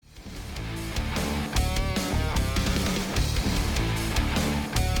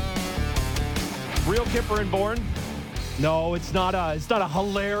Real Kipper and Bourne? No, it's not a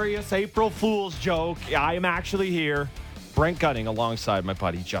hilarious April Fool's joke. I am actually here. Brent Gunning alongside my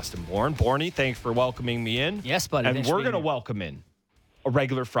buddy Justin Bourne. Borny, thanks for welcoming me in. Yes, buddy. And we're going to welcome in a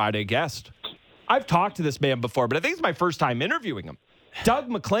regular Friday guest. I've talked to this man before, but I think it's my first time interviewing him. Doug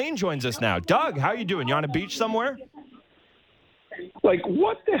MacLean joins us now. Doug, how you doing? You on a beach somewhere? Like,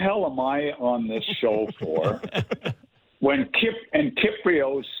 what the hell am I on this show for when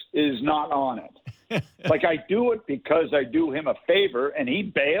Kyprios is not on it? Like, I do it because I do him a favor, and he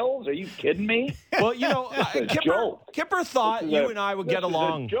bails? Are you kidding me? Well, you know, Kipper thought you and I would get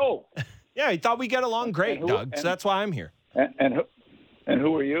along. This is a joke. Yeah, he thought we'd get along great, Doug, so that's why I'm here. And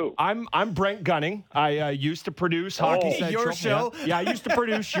who are you? I'm Brent Gunning. I used to produce Hockey Central. Your show? Yeah, I used to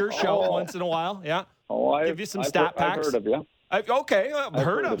produce your show once in a while. Yeah. Give you some stat packs. I've heard of you. I've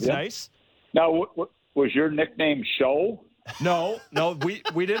heard of you. Nice. Now, was your nickname Show? No,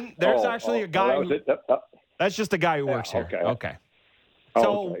 we didn't. There's actually a guy. That's just a guy who works here. Okay.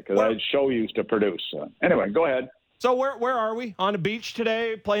 So, because Show used to produce. Anyway, go ahead. So where are we? On a beach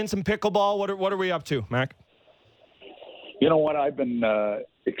today, playing some pickleball. What are we up to, Mac? You know what? I've been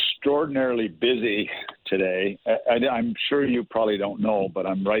extraordinarily busy today. I'm sure you probably don't know, but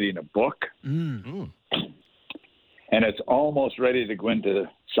I'm writing a book. Mm-hmm. And it's almost ready to go into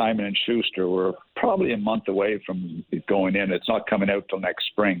Simon & Schuster. We're probably a month away from it going in. It's not coming out till next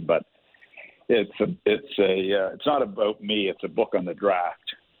spring, but it's not about me. It's a book on the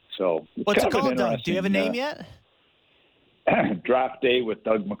draft. So what's it called, Doug? Do you have a name yet? Draft Day with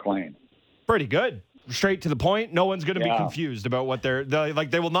Doug MacLean. Pretty good. Straight to the point. No one's going to be confused about what they're like.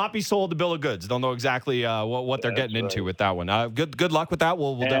 They will not be sold a bill of goods. They'll know exactly what they're getting into with that one. Good luck with that.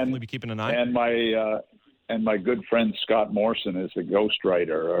 We'll definitely be keeping an eye. And my good friend Scott Morrison is the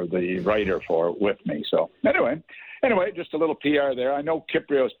ghostwriter or the writer for it with me. So anyway, just a little PR there. I know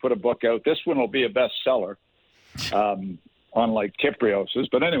Kyprios put a book out. This one will be a bestseller, unlike Kyprios's.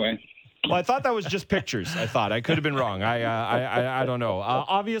 But anyway. Well, I thought that was just pictures. I could have been wrong. I don't know.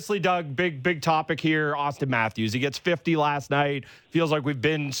 Obviously, Doug, big topic here. Austin Matthews. He gets 50 last night. Feels like we've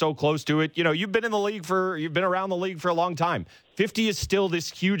been so close to it. You know, you've been around the league for a long time. 50 is still this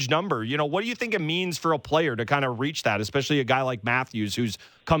huge number. You know, what do you think it means for a player to kind of reach that, especially a guy like Matthews who's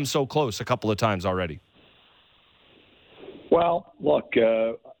come so close a couple of times already? Well, look,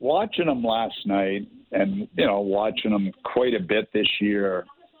 watching him last night and, you know, watching him quite a bit this year,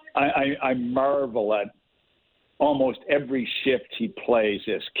 I marvel at almost every shift he plays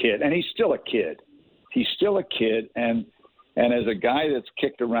this kid. And he's still a kid. And as a guy that's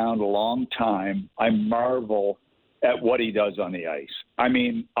kicked around a long time, I marvel at what he does on the ice. I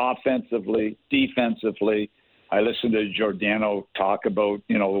mean, offensively, defensively. I listened to Giordano talk about,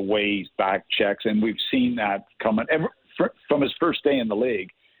 you know, the way he's back checks, and we've seen that coming from his first day in the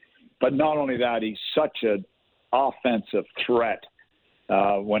league. But not only that, he's such an offensive threat.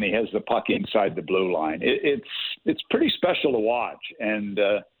 When he has the puck inside the blue line. It's pretty special to watch, and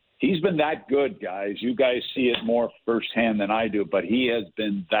he's been that good, guys. You guys see it more firsthand than I do, but he has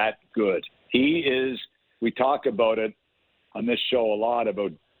been that good. We talk about it on this show a lot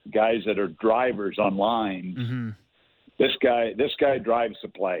about guys that are drivers on lines. Mm-hmm. This guy drives the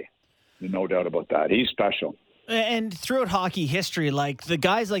play. No doubt about that. He's special. And throughout hockey history, like the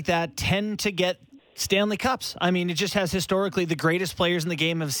guys like that tend to get Stanley Cups. I mean, it just has historically the greatest players in the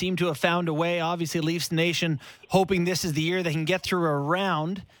game have seemed to have found a way. Obviously, Leafs Nation hoping this is the year they can get through a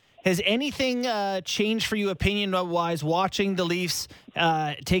round. Has anything changed for you opinion-wise watching the Leafs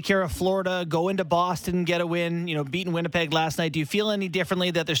take care of Florida, go into Boston, get a win, you know, beating Winnipeg last night? Do you feel any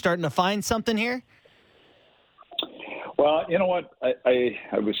differently that they're starting to find something here? Well, you know what? I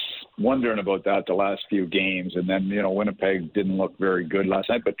was wondering about that the last few games, and then, you know, Winnipeg didn't look very good last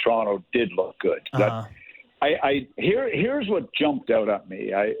night, but Toronto did look good. Here's what jumped out at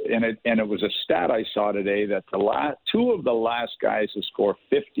me, and it was a stat I saw today that two of the last guys to score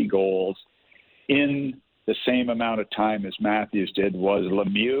 50 goals in the same amount of time as Matthews did was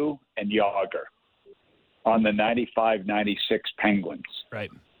Lemieux and Yager on the 95-96 Penguins. Right.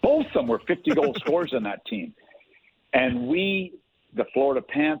 Both of them were 50-goal scorers in that team. And we, the Florida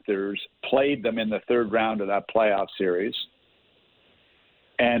Panthers, played them in the third round of that playoff series.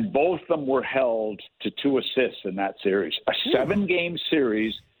 And both of them were held to 2 assists in that series. A 7-game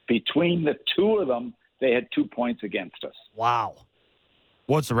series. Between the two of them, they had 2 points against us. Wow.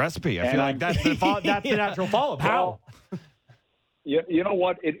 What's the recipe? I feel like that's the natural follow-up. How? You know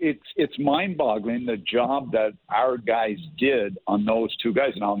what? It's mind-boggling the job that our guys did on those two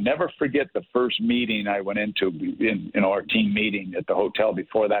guys. And I'll never forget the first meeting I went into in our team meeting at the hotel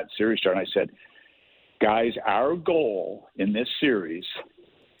before that series started. And I said, guys, our goal in this series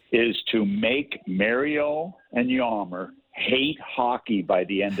is to make Mario and Yarmer hate hockey by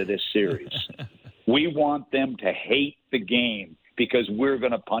the end of this series. We want them to hate the game because we're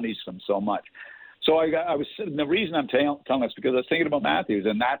going to punish them so much. So the reason I'm telling this because I was thinking about Matthews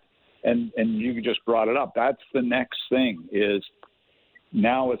and you just brought it up. That's the next thing is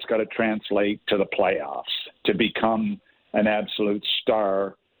now it's got to translate to the playoffs to become an absolute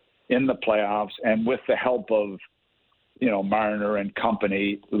star in the playoffs and with the help of, Marner and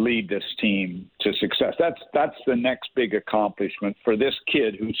company lead this team to success. That's the next big accomplishment for this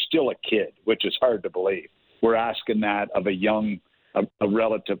kid who's still a kid, which is hard to believe. We're asking that of a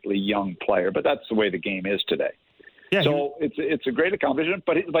relatively young player, but that's the way the game is today. Yeah, so it's a great accomplishment,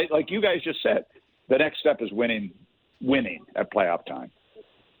 but like you guys just said, the next step is winning at playoff time.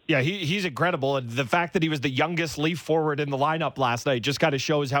 Yeah, he's incredible. And the fact that he was the youngest Leaf forward in the lineup last night just kind of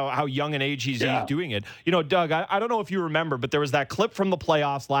shows how young an age he's doing it. Doug, I don't know if you remember, but there was that clip from the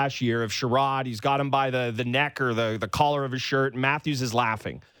playoffs last year of Sherrod. He's got him by the neck or the collar of his shirt, and Matthews is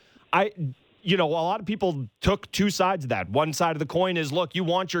laughing. A lot of people took two sides of that. One side of the coin is, look, you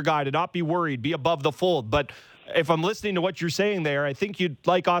want your guy to not be worried, be above the fold. But if I'm listening to what you're saying there, I think you'd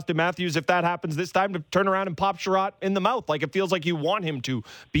like Austin Matthews, if that happens this time, to turn around and pop Sherrod in the mouth. Like, it feels like you want him to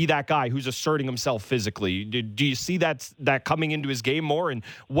be that guy who's asserting himself physically. Do you see that coming into his game more? And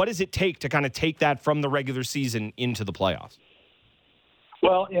what does it take to kind of take that from the regular season into the playoffs?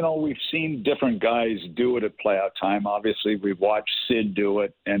 Well, we've seen different guys do it at playoff time. Obviously, we've watched Sid do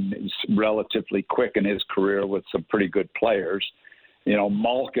it, and he's relatively quick in his career with some pretty good players.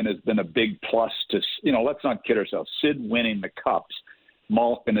 Malkin has been a big plus to, let's not kid ourselves. Sid winning the Cups,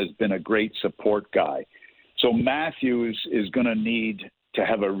 Malkin has been a great support guy. So Matthews is going to need to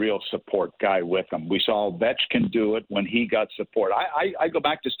have a real support guy with him. We saw Ovechkin do it when he got support. I go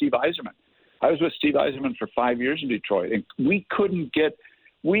back to Steve Yzerman. I was with Steve Yzerman for 5 years in Detroit, and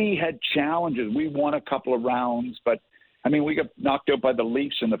we had challenges. We won a couple of rounds, but we got knocked out by the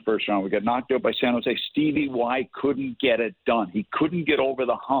Leafs in the first round. We got knocked out by San Jose. Stevie Y couldn't get it done. He couldn't get over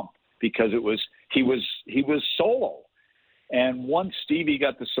the hump because he was solo. And once Stevie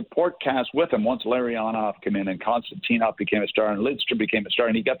got the support cast with him, once Larionov came in and Konstantinov became a star and Lidstrom became a star,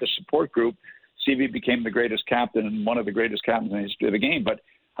 and he got the support group, Stevie became the greatest captain and one of the greatest captains in the history of the game. But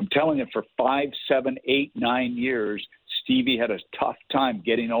I'm telling you, for 5, 7, 8, 9 years, Stevie had a tough time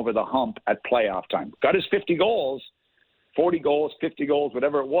getting over the hump at playoff time. Got his 50 goals. 40 goals, 50 goals,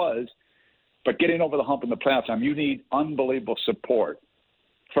 whatever it was, but getting over the hump in the playoff time, you need unbelievable support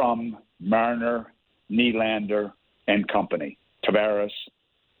from Marner, Nylander, and company, Tavares,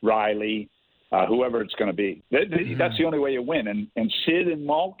 Riley, whoever it's going to be. That's the only way you win. And Sid and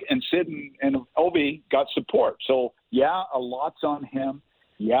Malk and Sid and Ovi got support. So, a lot's on him.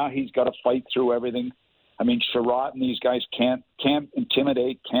 He's got to fight through everything. Sherrod and these guys can't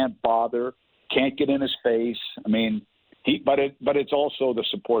intimidate, can't bother, can't get in his face. But it's also the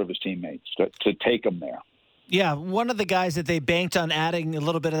support of his teammates to take him there. Yeah, one of the guys that they banked on adding a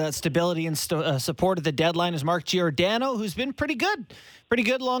little bit of that stability and support at the deadline is Mark Giordano, who's been pretty good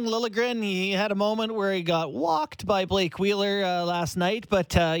along Liljegren. He had a moment where he got walked by Blake Wheeler last night,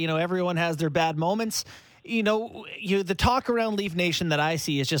 but everyone has their bad moments. The talk around Leaf Nation that I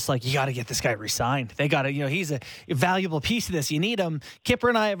see is just like, you got to get this guy re-signed. They got to, he's a valuable piece of this. You need him. Kipper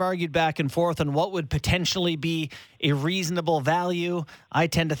and I have argued back and forth on what would potentially be a reasonable value. I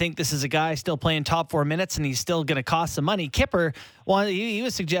tend to think this is a guy still playing top 4 minutes, and he's still going to cost some money. Kipper, he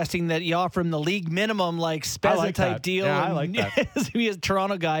was suggesting that you offer him the league minimum, like Spezza type deal. Yeah, I like that. He's a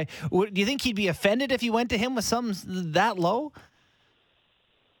Toronto guy. Do you think he'd be offended if you went to him with something that low?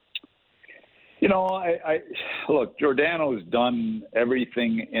 Look, Giordano's done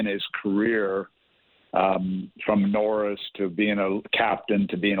everything in his career, from Norris to being a captain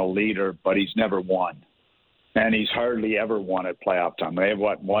to being a leader, but he's never won. And he's hardly ever won at playoff time. They have,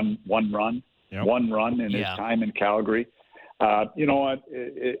 one run? Yep. One run in his time in Calgary. You know what?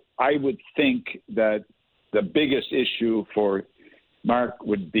 I would think that the biggest issue for Mark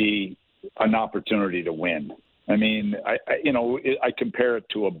would be an opportunity to win. I compare it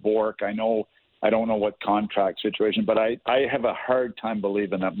to a Bork. I don't know what contract situation, but I have a hard time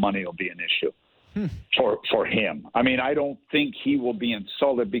believing that money will be an issue for him. I don't think he will be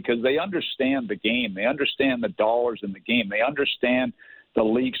insulted because they understand the game. They understand the dollars in the game. They understand the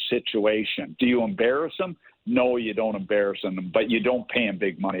Leafs situation. Do you embarrass them? No, you don't embarrass them, but you don't pay him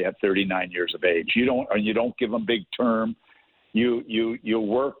big money at 39 years of age. You don't give them big term. You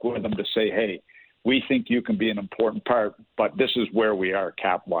work with them to say, hey, we think you can be an important part, but this is where we are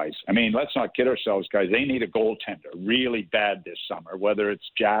cap-wise. Let's not kid ourselves, guys. They need a goaltender really bad this summer, whether it's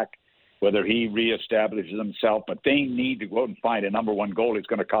Jack whether he reestablishes himself. But they need to go out and find a number one goalie. It's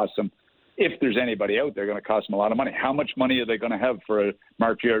going to cost them, if there's anybody out there, going to cost them a lot of money. How much money are they going to have for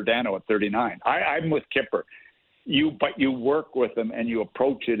Mark Giordano at 39? I'm with Kipper. But you work with them and you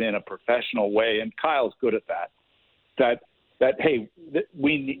approach it in a professional way, and Kyle's good at that. Hey,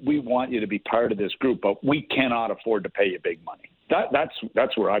 we want you to be part of this group, but we cannot afford to pay you big money.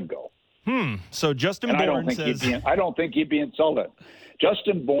 That's where I'd go. So Justin Bourne says, I don't think he'd be insulted.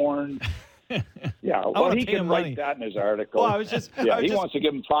 Justin Bourne, yeah, well, he can write that in his article. Well, he wants to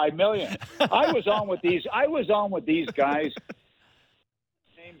give him $5 million. I was on with these guys.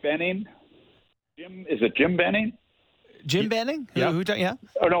 Name Benning. Is it Jim Benning? Jim Benning? Yeah. Yeah.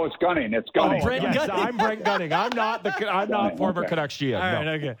 Oh no, it's Gunning. It's Gunning. I'm Brent Gunning. I'm not former Canucks GM. All right,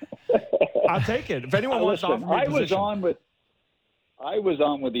 okay. I'll take it. If anyone wants to offer me a position. I was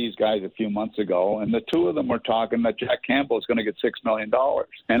on with these guys a few months ago, and the two of them were talking that Jack Campbell is going to get $6 million.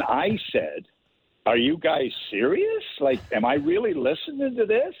 And I said, "Are you guys serious? Like, am I really listening to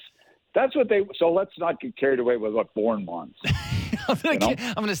this?" That's what they. So let's not get carried away with what Bourne wants. I'm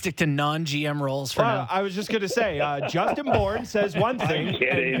going to stick to non-GM roles for now. I was just going to say, Justin Bourne says one thing. I'm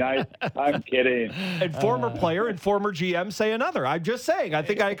kidding. I'm kidding. And former player and former GM say another. I'm just saying. I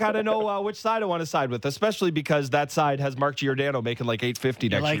think I kind of know which side I want to side with, especially because that side has Mark Giordano making like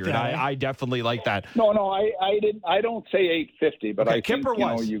 $850 next year, and I definitely like that. No, I didn't. I don't say $850, but I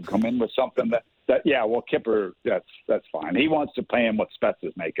think you come in with something that Kipper, that's fine. He wants to pay him what Spets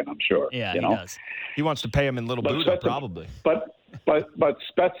is making, I'm sure. Yeah, he does. He wants to pay him in Little Buddha, probably. But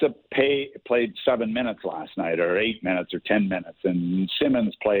Spezza played 7 minutes last night, or 8 minutes, or 10 minutes, and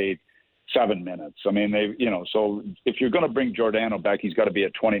Simmons played 7 minutes. I mean, so if you're going to bring Giordano back, he's got to be a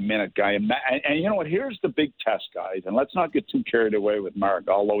 20-minute guy. And you know what? Here's the big test, guys, and let's not get too carried away with Mark,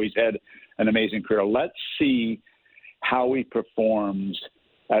 although he's had an amazing career. Let's see how he performs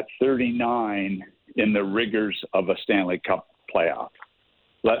at 39 in the rigors of a Stanley Cup playoff.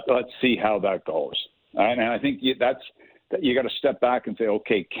 Let's see how that goes. And I think that you got to step back and say,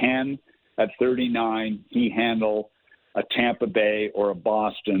 okay, can at 39 he handle a Tampa Bay or a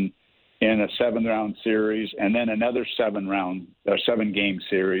Boston in a 7-round series, and then another 7-game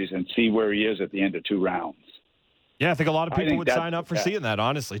series, and see where he is at the end of 2 rounds? Yeah, I think a lot of people would sign up for seeing that,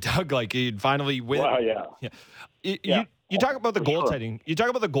 honestly, Doug. Like, he'd finally win. Well, yeah. You talk about the goaltending. Sure. You talk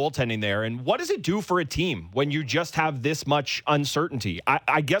about the goaltending there, and what does it do for a team when you just have this much uncertainty?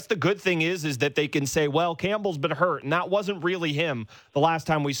 I guess the good thing is that they can say, well, Campbell's been hurt, and that wasn't really him the last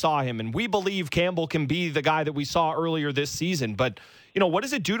time we saw him, and we believe Campbell can be the guy that we saw earlier this season. But what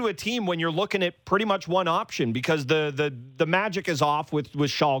does it do to a team when you're looking at pretty much one option? Because the magic is off with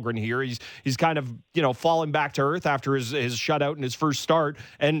Shalgren here. He's kind of falling back to earth after his shutout in his first start,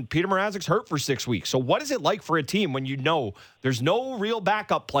 and Peter Mrazek's hurt for 6 weeks. So what is it like for a team when there's no real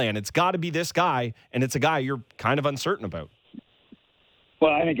backup plan? It's got to be this guy, and it's a guy you're kind of uncertain about.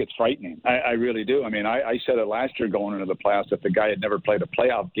 Well, I think it's frightening. I really do. I mean, I said it last year going into the playoffs that the guy had never played a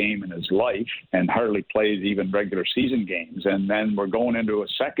playoff game in his life and hardly plays even regular season games. And then we're going into a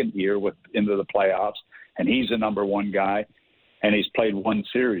second year into the playoffs, and he's the number one guy, and he's played one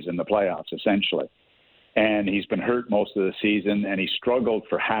series in the playoffs, essentially. And he's been hurt most of the season, and he struggled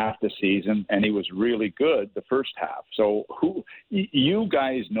for half the season, and he was really good the first half. So you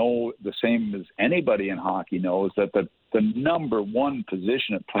guys know the same as anybody in hockey knows that the number one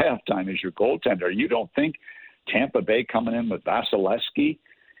position at playoff time is your goaltender. You don't think Tampa Bay coming in with Vasilevsky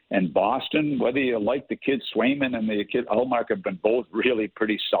and Boston, whether you like the kid Swayman and the kid Ullmark, have been both really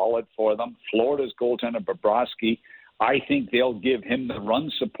pretty solid for them. Florida's goaltender Bobrovsky, I think they'll give him the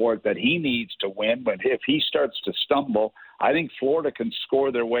run support that he needs to win. But if he starts to stumble, I think Florida can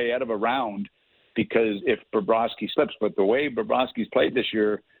score their way out of a round, because if Bobrovsky slips. But the way Bobrovsky's played this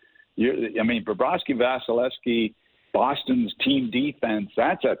year, Bobrovsky, Vasilevsky, Boston's team defense,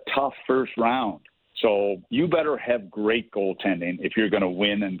 that's a tough first round. So you better have great goaltending if you're going to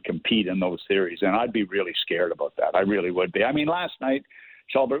win and compete in those series. And I'd be really scared about that. I really would be. I mean, last night,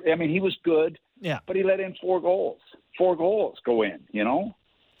 Schallberg, he was good, but he let in 4 goals. 4 goals go in,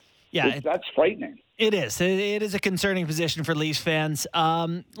 Yeah. That's frightening. It is. It is a concerning position for Leafs fans.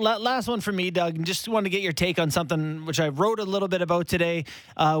 Last one for me, Doug. Just wanted to get your take on something which I wrote a little bit about today.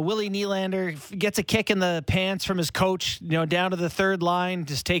 Willie Nylander gets a kick in the pants from his coach, down to the third line,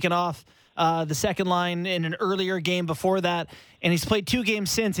 just taken off the second line in an earlier game before that. And he's played 2 games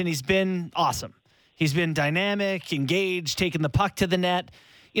since, and he's been awesome. He's been dynamic, engaged, taking the puck to the net.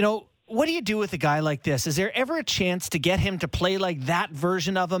 What do you do with a guy like this? Is there ever a chance to get him to play like that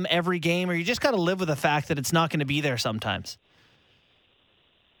version of him every game, or you just got to live with the fact that it's not going to be there sometimes?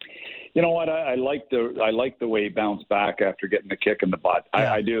 You know what? I like the way he bounced back after getting the kick in the butt.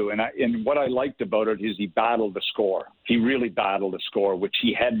 Yeah. I do, and what I liked about it is he battled the score. He really battled the score, which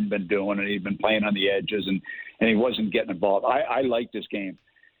he hadn't been doing, and he'd been playing on the edges, and he wasn't getting involved. I liked his game.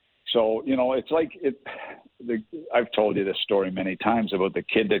 So it's like I've told you this story many times about the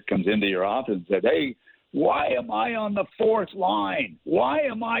kid that comes into your office and said, "Hey, why am I on the fourth line? Why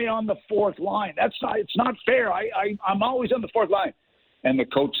am I on the fourth line? It's not fair. I'm always on the fourth line." And the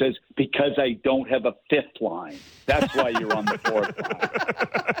coach says, "Because I don't have a fifth line. That's why you're on the fourth line."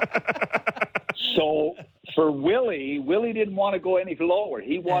 So for Willie didn't want to go any lower.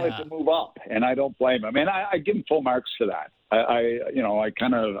 He wanted to move up, and I don't blame him. And I give him full marks for that.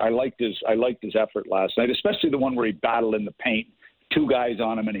 I liked his effort last night, especially the one where he battled in the paint, 2 guys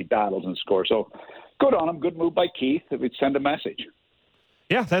on him, and he battles and scores. So good on him. Good move by Keith. It would send a message.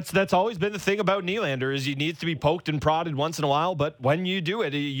 Yeah, that's always been the thing about Nylander is he needs to be poked and prodded once in a while, but when you do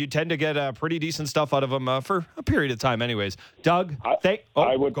it, you tend to get pretty decent stuff out of him for a period of time anyways. Doug,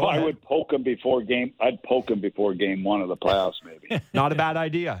 I would poke him before game. I'd poke him before game 1 of the playoffs, maybe. Not a bad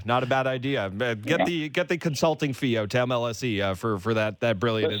idea. Get the consulting fee out to MLSE for that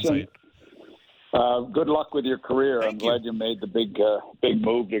brilliant insight. Good luck with your career. I'm glad you made the big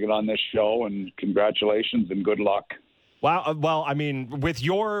move to get on this show, and congratulations and good luck. Wow. Well, I mean, with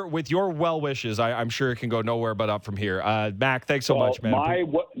your well wishes, I'm sure it can go nowhere but up from here. Mac, thanks so much, man.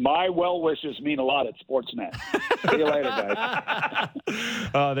 My well wishes mean a lot at Sportsnet. See you later, guys.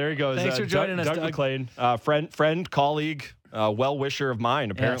 Oh, there he goes. Thanks for joining us, Doug MacLean, friend, colleague, well wisher of mine.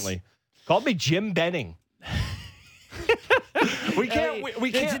 Apparently, Yes. Called me Jim Benning. We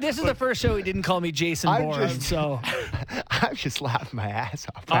can't. This is the first show he didn't call me Jason Bourne. So I'm just laughing my ass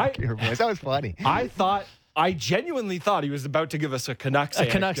off back to your voice. That was funny. I genuinely thought he was about to give us a Canucks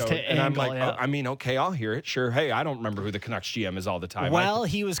anecdote, and I'm like, yeah. I mean, okay, I'll hear it. Sure. Hey, I don't remember who the Canucks GM is all the time. While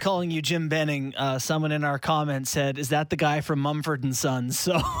he was calling you Jim Benning, someone in our comments said, "Is that the guy from Mumford and Sons?"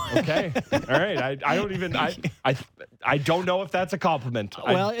 So okay, all right. I don't even. I don't know if that's a compliment.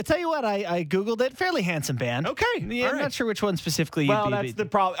 Well, I tell you what, I Googled it. Fairly handsome band. Okay. Yeah, I'm not sure which one specifically. Well, that's the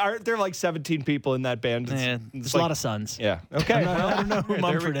problem. Aren't there like 17 people in that band? There's a lot of sons. Yeah. Okay. I don't know who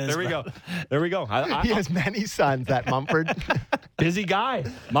Mumford is. There we go. There we go. He has many sons, that Mumford. Busy guy.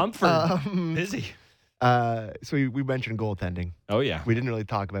 Mumford. Busy. So we mentioned goaltending. Oh, yeah. We didn't really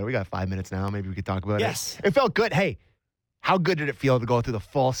talk about it. We got 5 minutes now. Maybe we could talk about Yes. it. It felt good. Hey, how good did it feel to go through the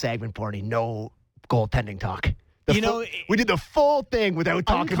full segment, Porty? No goaltending talk. We did the full thing without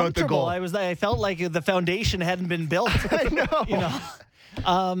talking about the goal. I felt like the foundation hadn't been built. I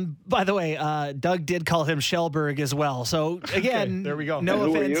know. By the way, Doug did call him Shellberg as well. So again, okay, there we go.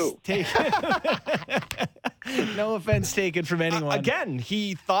 No and offense taken. No offense taken from anyone. Again,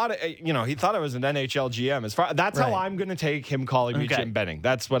 he thought I was an NHL GM. That's how I'm going to take him calling me Jim Benning.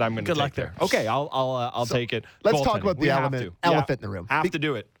 That's what I'm going to take. Good luck there. Okay, I'll take it. Let's talk about the elephant in the room. Have to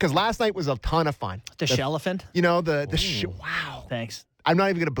do it because last night was a ton of fun. The Shellelephant? You know wow. Thanks. I'm not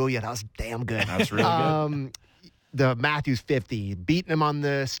even going to boo you. That was damn good. That's really good. The Matthews 50, beating him on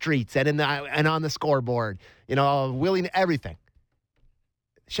the streets and on the scoreboard, willing everything.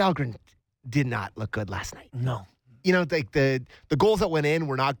 Källgren did not look good last night. No. Like the goals that went in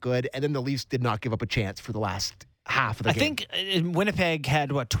were not good, and then the Leafs did not give up a chance for the last half of the game. I think Winnipeg had,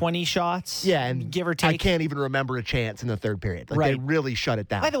 20 shots? Yeah, and give or take. I can't even remember a chance in the third period. Right. They really shut it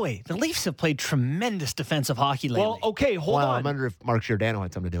down. By the way, the Leafs have played tremendous defensive hockey lately. Well, okay, hold on. I wonder if Mark Giordano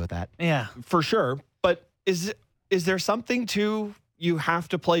had something to do with that. Yeah. For sure. But is there something to you have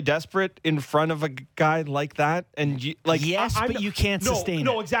to play desperate in front of a guy like that? And but you can't sustain it.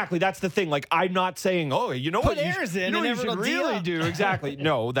 No, exactly. That's the thing. Like, I'm not saying, you know Put what airs in you know and what you should everyone will really do. Exactly.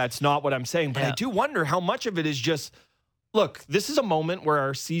 No, that's not what I'm saying. But I do wonder how much of it is just, look, this is a moment where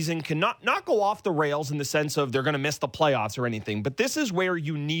our season cannot not go off the rails in the sense of they're going to miss the playoffs or anything. But this is where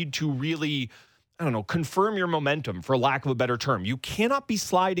you need to really, confirm your momentum, for lack of a better term. You cannot be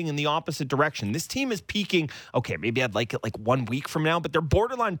sliding in the opposite direction. This team is peaking. Okay, maybe I'd like it like 1 week from now, but they're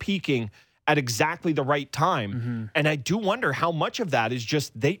borderline peaking at exactly the right time. Mm-hmm. And I do wonder how much of that is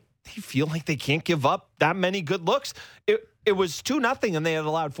just they feel like they can't give up that many good looks. It was 2-0, and they had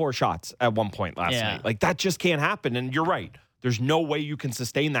allowed 4 shots at one point last night. Like, that just can't happen. And you're right. There's no way you can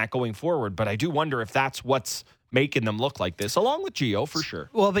sustain that going forward. But I do wonder if that's what's making them look like this, along with Gio, for sure.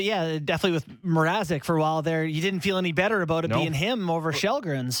 Well, but yeah, definitely with Mrazek for a while there, you didn't feel any better about it being him over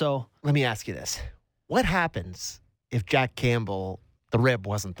Källgren. So let me ask you this. What happens if Jack Campbell, the rib,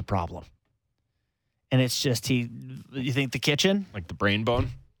 wasn't the problem? And it's just you think the kitchen? Like the brain bone?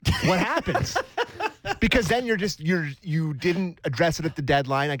 What happens? because then you didn't address it at the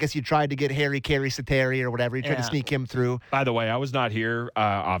deadline. I guess you tried to get Harry Carey Sateri or whatever. You tried to sneak him through. By the way, I was not here,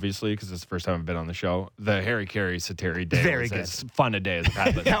 obviously, because it's the first time I've been on the show. The Harry Carey Sateri day Very was good. as fun a day as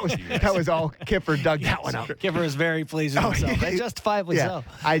I've had. that was all Kipper dug that one up. Kipper was very pleased with himself. And justifiably so.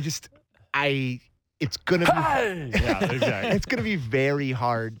 It's gonna be Yeah, exactly. it's gonna be very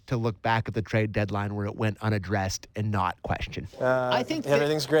hard to look back at the trade deadline where it went unaddressed and not questioned. I think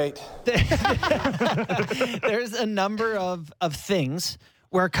everything's great. There's a number of things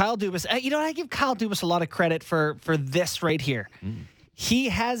where Kyle Dubas, I give Kyle Dubas a lot of credit for this right here. He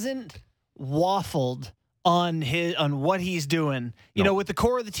hasn't waffled on what he's doing. You know, with the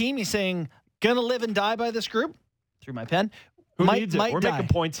core of the team, he's saying, gonna live and die by this group. Through my pen. Who needs it? We're making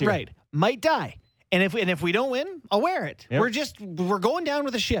points here. Right. Might die. And if we don't win, I'll wear it. Yep. We're going down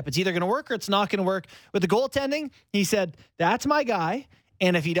with the ship. It's either going to work or it's not going to work. With the goaltending, he said, that's my guy.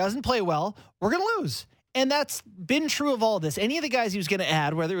 And if he doesn't play well, we're going to lose. And that's been true of all of this. Any of the guys he was going to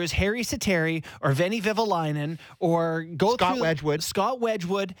add, whether it was Harry Sateri or Venny Vivalainen or Scott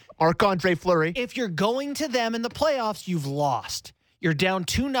Wedgwood, Marc-Andre Fleury. If you're going to them in the playoffs, you've lost. You're down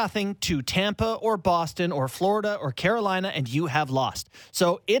 2-0 to Tampa or Boston or Florida or Carolina, and you have lost.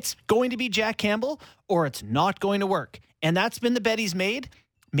 So it's going to be Jack Campbell or it's not going to work. And that's been the bet he's made.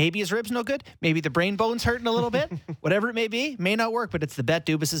 Maybe his rib's no good. Maybe the brain bone's hurting a little bit. Whatever it may be, may not work, but it's the bet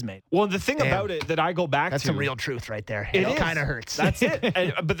Dubas has made. Well, the thing about it that I go back That's to... some real truth right there. It kind of hurts. That's it.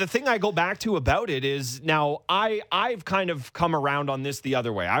 But the thing I go back to about it is now I've kind of come around on this the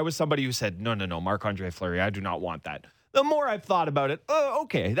other way. I was somebody who said, no, Marc-Andre Fleury, I do not want that. The more I've thought about it,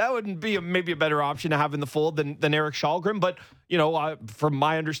 okay, that would be maybe a better option to have in the fold than Erik Källgren. But, from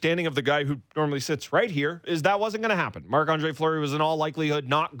my understanding of the guy who normally sits right here, is that wasn't going to happen. Marc-Andre Fleury was in all likelihood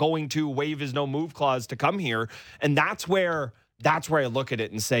not going to waive his no-move clause to come here. And that's where I look at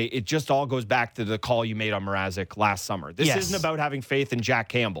it and say it just all goes back to the call you made on Mrazek last summer. This isn't about having faith in Jack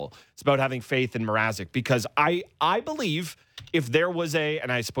Campbell. It's about having faith in Mrazek because I believe if there was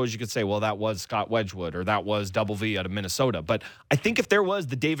and I suppose you could say, well, that was Scott Wedgwood or that was Double V out of Minnesota. But I think if there was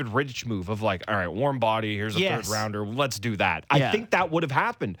the David Rittich move of like, all right, warm body, here's a third rounder, let's do that. Yeah. I think that would have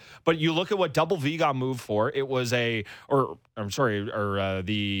happened. But you look at what Double V got moved for. It was the Wild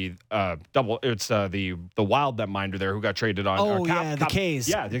netminder there who got traded on. The K's.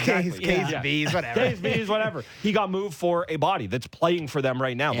 Yeah, exactly. K's, B's, whatever. K's, B's, whatever. He got moved for a body that's playing for them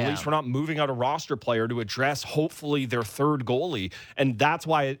right now. At least we're not moving out a roster player to address hopefully their third goalie. And that's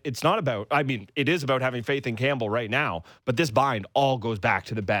why it's not about, it is about having faith in Campbell right now, but this bind all goes back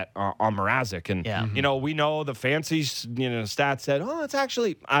to the bet on Mrazek. And, we know the fancy, stats said, it's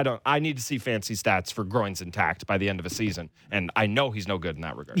actually, I need to see fancy stats for groins intact by the end of a season. And I know he's no good in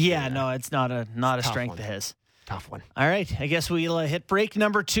that regard. Yeah, no, it's not a strength of his. Tough one. All right. I guess we'll hit break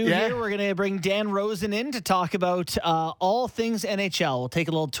number 2 here. We're going to bring Dan Rosen in to talk about all things NHL. We'll take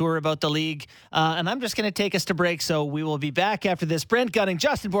a little tour about the league. And I'm just going to take us to break. So we will be back after this. Brent Gunning,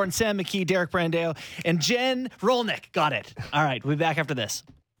 Justin Bourne, Sam McKee, Derek Brandeo, and Jen Rolnick. Got it. All right. We'll be back after this.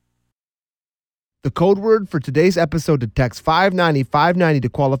 The code word for today's episode to text 590-590 to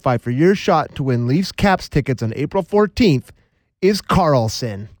qualify for your shot to win Leafs Caps tickets on April 14th is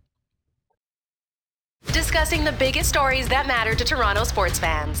Carlson. Discussing the biggest stories that matter to Toronto sports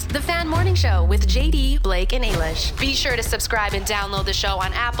fans. The Fan Morning Show with JD, Blake, and Ailish. Be sure to subscribe and download the show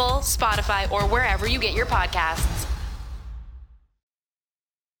on Apple, Spotify, or wherever you get your podcasts.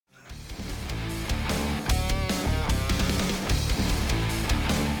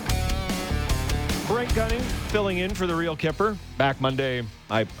 Brent Gunning filling in for the real Kipper. Back Monday,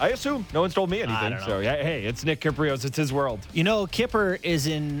 I assume. No one's told me anything. So, hey, it's Nick Kypreos. It's his world. Kipper is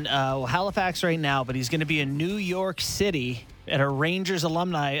in Halifax right now, but he's going to be in New York City at a Rangers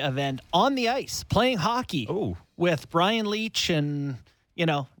alumni event on the ice, playing hockey with Brian Leach and,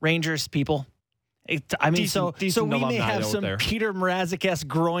 Rangers people. So we may have some there. Peter Mrazek-esque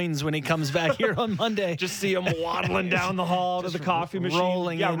groins when he comes back here on Monday. Just see him waddling down the hall to the coffee machine.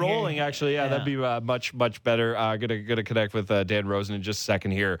 Rolling Actually. Yeah, that'd be much, much better. Gonna connect with Dan Rosen in just a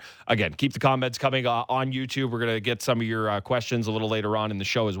second here. Again, keep the comments coming on YouTube. We're going to get some of your questions a little later on in the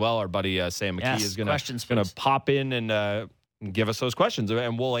show as well. Our buddy Sam McKee is going to pop in and give us those questions,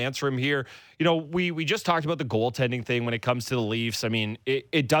 and we'll answer them here. We just talked about the goaltending thing when it comes to the Leafs.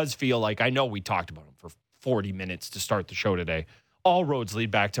 It does feel like, I know we talked about them for 40 minutes to start the show today. All roads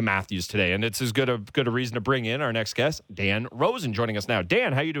lead back to Matthews today, and it's as good a reason to bring in our next guest, Dan Rosen, joining us now.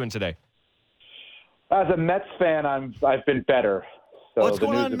 Dan, how you doing today? As a Mets fan, I've been better. So What's the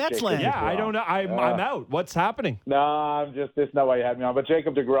going news on in of Mets Jacob land? Yeah, DeGrom. I don't know. I'm out. What's happening? No, this is not why you had me on. But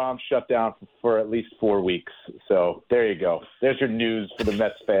Jacob DeGrom shut down for at least 4 weeks. So there you go. There's your news for the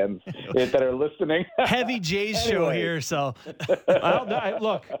Mets fans that are listening. Heavy Jays show here, so.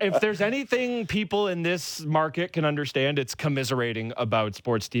 Look, if there's anything people in this market can understand, it's commiserating about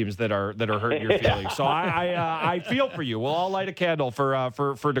sports teams that are hurting your feelings. So I feel for you. We'll all light a candle for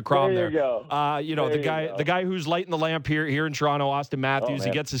DeGrom there. There you go. The guy who's lighting the lamp here in Toronto, Austin Matthews.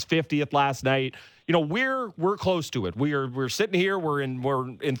 He gets his 50th last night. We're close to it. We're sitting here. We're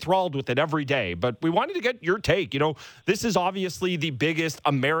enthralled with it every day. But we wanted to get your take. This is obviously the biggest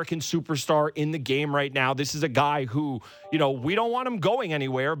American superstar in the game right now. This is a guy who, we don't want him going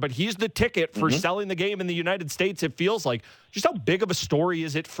anywhere, but he's the ticket for selling the game in the United States. It feels like. Just how big of a story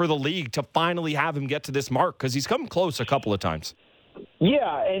is it for the league to finally have him get to this mark? Because he's come close a couple of times.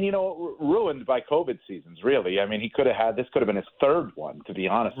 Yeah, and ruined by COVID seasons. Really, I mean, this could have been his third one, to be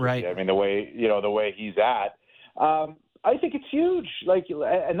honest. Right. With you. I mean, the way he's at, I think it's huge.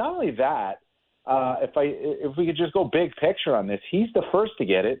 And not only that, if we could just go big picture on this, he's the first to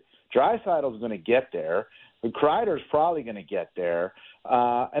get it. Draisaitl's going to get there. Kreider's probably going to get there.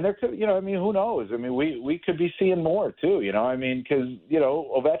 And there could, who knows? I mean, we could be seeing more too. Because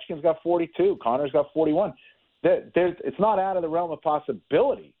Ovechkin's got 42, Connor's got 41. It's not out of the realm of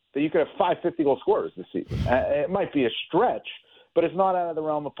possibility that you could have 5 50-goal scorers this season. It might be a stretch, but it's not out of the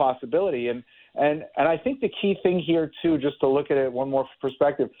realm of possibility. And I think the key thing here, too, just to look at it one more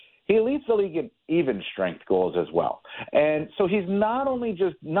perspective, he leads the league in even strength goals as well. And so he's not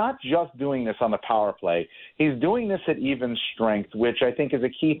just doing this on the power play, he's doing this at even strength, which I think is a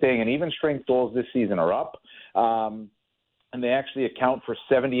key thing. And even strength goals this season are up. And they actually account for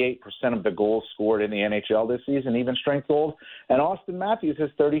 78% of the goals scored in the NHL this season, even strength goals. And Austin Matthews has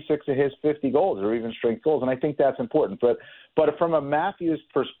 36 of his 50 goals are even strength goals, and I think that's important. But from a Matthews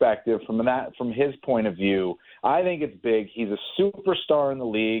perspective, from his point of view, I think it's big. He's a superstar in the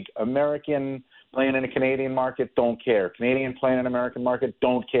league. American playing in a Canadian market, don't care. Canadian playing in an American market,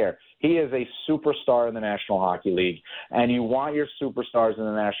 don't care. He is a superstar in the National Hockey League, and you want your superstars in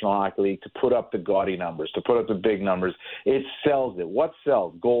the National Hockey League to put up the gaudy numbers, to put up the big numbers. It sells it. What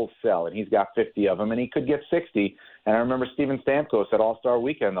sells? Goals sell, and he's got 50 of them, and he could get 60. And I remember Steven Stamkos at All-Star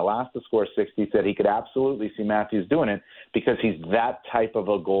Weekend, the last to score 60, said he could absolutely see Matthews doing it because he's that type of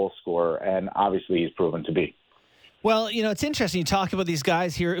a goal scorer, and obviously he's proven to be. Well, it's interesting. You talk about these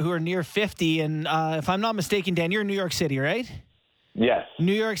guys here who are near 50, and if I'm not mistaken, Dan, you're in New York City, right? Yes.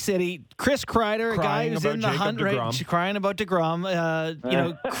 New York City. Chris Kreider, a guy who's in the hunt, DeGrom. right? Crying about DeGrom.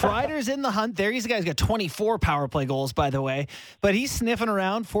 Kreider's in the hunt there. He's the guy who's got 24 power play goals, by the way. But he's sniffing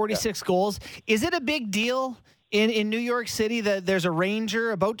around 46 goals. Is it a big deal in New York City that there's a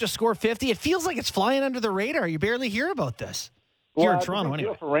Ranger about to score 50? It feels like it's flying under the radar. You barely hear about this. Here in Toronto,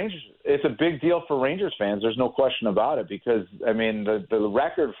 anyway. It's a big deal for Rangers fans. There's no question about it because, the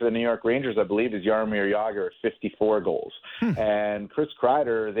record for the New York Rangers, I believe, is Jaromir Jagr at 54 goals. And Chris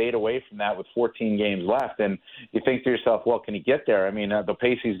Kreider is 8 away from that with 14 games left. And you think to yourself, well, can he get there? The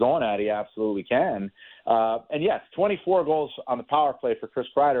pace he's going at, he absolutely can. And yes, 24 goals on the power play for Chris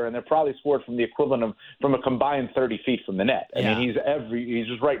Kreider, and they're probably scored from the equivalent from a combined 30 feet from the net. He's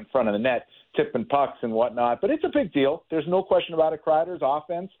just right in front of the net, tipping pucks and whatnot. But it's a big deal. There's no question about it. Kreider's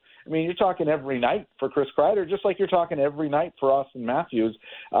offense. You're talking every night for Chris Kreider, just like you're talking every night for Austin Matthews.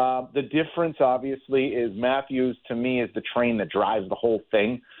 The difference, obviously, is Matthews, to me, is the train that drives the whole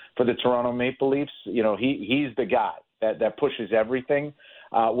thing for the Toronto Maple Leafs. He's the guy that pushes everything.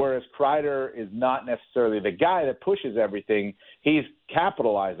 Whereas Kreider is not necessarily the guy that pushes everything. He's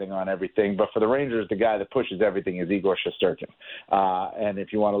capitalizing on everything. But for the Rangers, the guy that pushes everything is Igor Shesterkin. And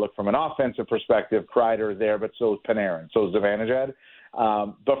if you want to look from an offensive perspective, Kreider is there, but so is Panarin, so is Zibanejad.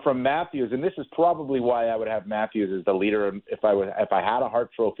 But from Matthews, and this is probably why I would have Matthews as the leader. If I had a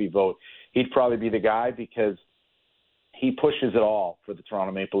Hart Trophy vote, he'd probably be the guy because he pushes it all for the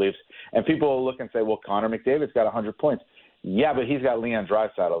Toronto Maple Leafs. And people will look and say, well, Connor McDavid's got 100 points. Yeah, but he's got Leon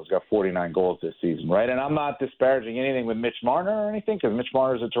Draisaitl who's got 49 goals this season, right? And I'm not disparaging anything with Mitch Marner or anything because Mitch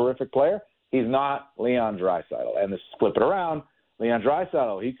Marner's a terrific player. He's not Leon Draisaitl. And to flip it around, Leon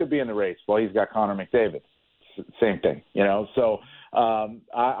Draisaitl, he could be in the race. Well, he's got Connor McDavid. Same thing, So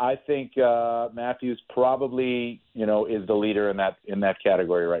I think Matthews probably, is the leader in that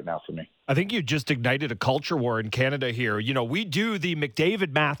category right now for me. I think you just ignited a culture war in Canada here. We do the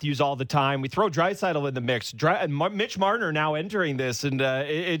McDavid Matthews all the time. We throw Draisaitl in the mix. Mitch Marner now entering this, and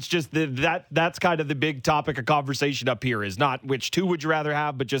it's just that's kind of the big topic of conversation up here is not which two would you rather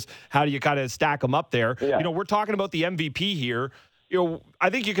have, but just how do you kind of stack them up there. Yeah. We're talking about the MVP here. I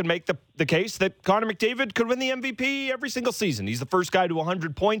think you can make the case that Connor McDavid could win the MVP every single season. He's the first guy to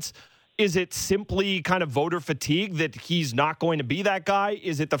 100 points. Is it simply kind of voter fatigue that he's not going to be that guy?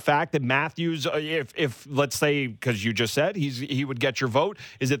 Is it the fact that Matthews, if let's say, because you just said he would get your vote,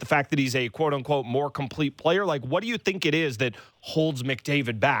 is it the fact that he's a quote-unquote more complete player? Like, what do you think it is that holds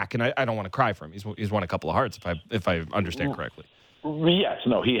McDavid back? And I don't want to cry for him. He's won a couple of Hearts, if I understand correctly. Yes,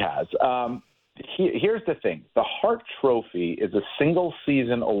 no, he has. Here's the thing. The Hart Trophy is a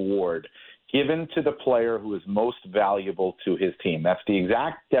single-season award given to the player who is most valuable to his team. That's the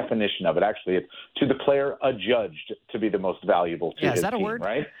exact definition of it. Actually, it's to the player adjudged to be the most valuable to his team. Is that a word?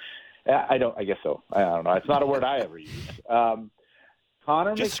 Right? I guess so. I don't know. It's not a word I ever use.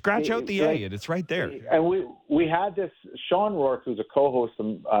 Connor just scratch out the A, and it's right there. And we had this. Sean Rourke, who's a co-host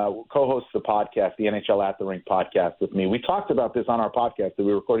the podcast, the NHL at the Rink podcast with me. We talked about this on our podcast that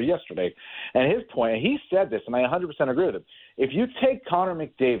we recorded yesterday, and his point. He said this, and I 100% agree with him. If you take Connor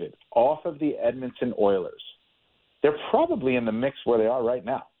McDavid off of the Edmonton Oilers, they're probably in the mix where they are right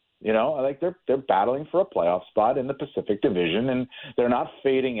now. You know, like they're battling for a playoff spot in the Pacific Division, and they're not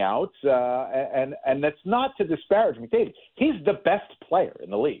fading out. And that's not to disparage McDavid. He's the best player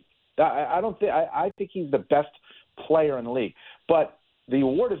in the league. I think he's the best player in the league. But the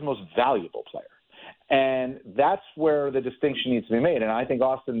award is most valuable player, and that's where the distinction needs to be made. And I think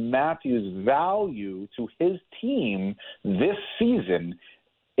Auston Matthews' value to his team this season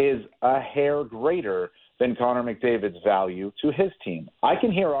is a hair greater than Connor McDavid's value to his team. I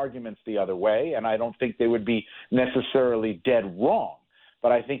can hear arguments the other way, and I don't think they would be necessarily dead wrong.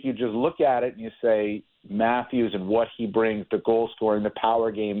 But I think you just look at it and you say Matthews and what he brings, the goal scoring, the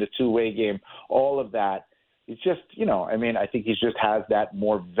power game, the two-way game, all of that. It's just, I think he just has that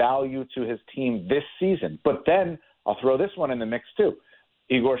more value to his team this season. But then I'll throw this one in the mix too.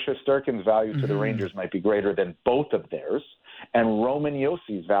 Igor Shesterkin's value to the Rangers might be greater than both of theirs. And Roman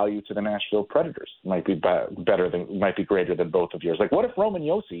Yossi's value to the Nashville Predators might be greater than both of yours. Like, what if Roman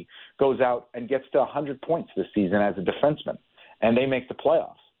Josi goes out and gets to 100 points this season as a defenseman, and they make the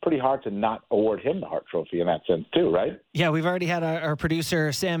playoffs? Pretty hard to not award him the Hart Trophy in that sense, too, right? Yeah, we've already had our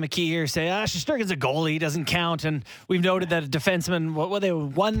producer Sam McKee here say, Shesterkin's a goalie, he doesn't count, and we've noted that a defenseman, they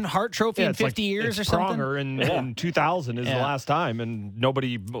won Hart Trophy in 50 years or something. Pronger in 2000 is the last time, and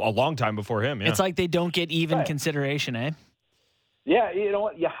nobody a long time before him. Yeah. It's like they don't get even consideration, eh? Yeah, you know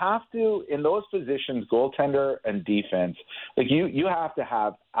what? You have to, in those positions, goaltender and defense, like you have to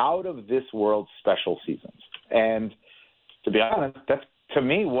have out of this world special seasons. And to be honest, that's to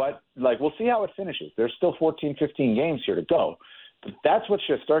me we'll see how it finishes. There's still 14, 15 games here to go. But that's what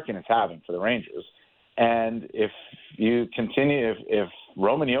Shesterkin is having for the Rangers. And if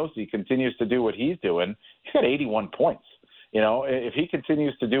Roman Josi continues to do what he's doing, he's got 81 points. If he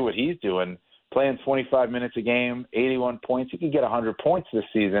continues to do what he's doing, playing 25 minutes a game, 81 points. He could get 100 points this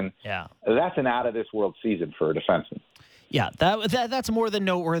season. Yeah. That's an out-of-this-world season for a defenseman. Yeah, that's more than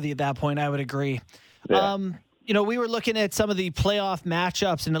noteworthy at that point, I would agree. Yeah. We were looking at some of the playoff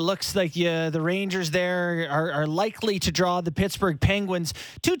matchups, and it looks like the Rangers there are likely to draw the Pittsburgh Penguins,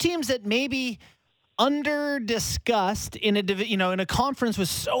 two teams that maybe under-discussed in a conference with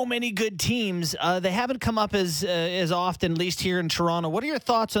so many good teams. They haven't come up as often, at least here in Toronto. What are your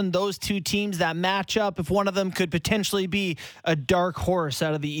thoughts on those two teams, that matchup, if one of them could potentially be a dark horse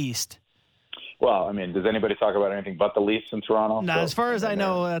out of the East? Well, does anybody talk about anything but the Leafs in Toronto? No, as far as I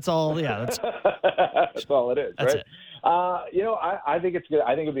know, that's all. Yeah, that's all it is, that's right? It. I think it's good.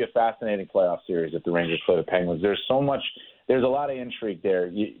 I think it'd be a fascinating playoff series if the Rangers play the Penguins. There's a lot of intrigue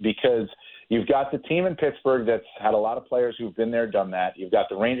there because you've got the team in Pittsburgh that's had a lot of players who've been there, done that. You've got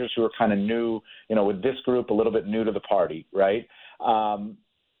the Rangers who are kind of new, with this group a little bit new to the party, right?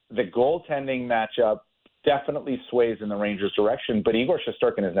 The goaltending matchup definitely sways in the Rangers' direction, but Igor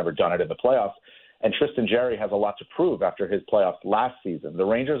Shesterkin has never done it in the playoffs, and Tristan Jarry has a lot to prove after his playoffs last season. The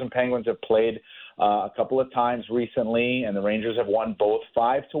Rangers and Penguins have played a couple of times recently, and the Rangers have won both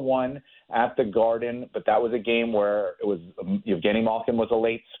 5-1 at the Garden, but that was a game where it was Evgeny Malkin was a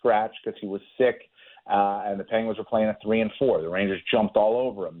late scratch because he was sick, and the Penguins were playing a 3-4. The Rangers jumped all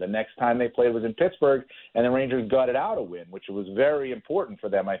over them. The next time they played was in Pittsburgh, and the Rangers gutted out a win, which was very important for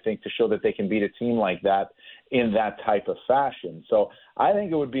them, I think, to show that they can beat a team like that in that type of fashion. So I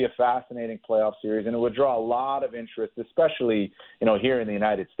think it would be a fascinating playoff series, and it would draw a lot of interest, especially, here in the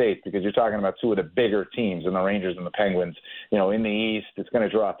United States, because you're talking about two of the bigger teams in the Rangers and the Penguins. In the East, it's going to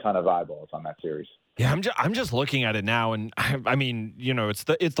draw a ton of eyeballs on that series. Yeah, I'm just looking at it now, and it's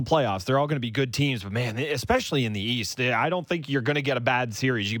the playoffs. They're all going to be good teams, but man, especially in the East, I don't think you're going to get a bad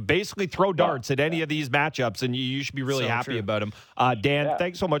series. You basically throw darts at any of these matchups, and you should be really happy about them. Dan,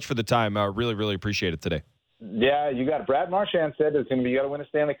 thanks so much for the time. Really, really appreciate it today. Yeah, you got Brad Marchand said it's going to be you got to win a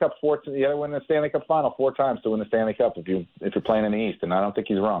Stanley Cup you got to win the Stanley Cup final 4 times to win the Stanley Cup if you're playing in the East, and I don't think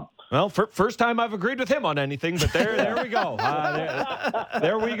he's wrong. Well, first time I've agreed with him on anything, but there we go.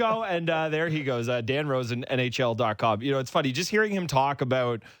 There we go, and there he goes. Dan Rosen, NHL.com. You know, it's funny just hearing him talk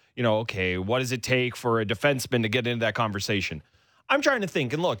about, you know, okay, what does it take for a defenseman to get into that conversation? I'm trying to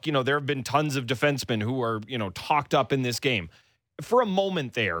think, and look, you know, there have been tons of defensemen who are, you know, talked up in this game. For a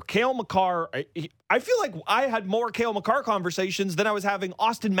moment there, Cale Makar, I feel like I had more Cale Makar conversations than I was having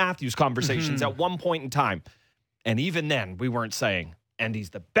Austin Matthews conversations at one point in time. And even then, we weren't saying, and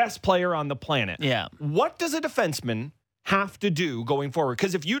he's the best player on the planet. Yeah. What does a defenseman have to do going forward?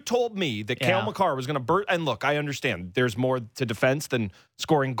 Because if you told me that Cale Makar was going to burst, and look, I understand there's more to defense than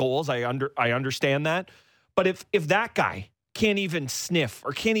scoring goals. I understand that. But if that guy can't even sniff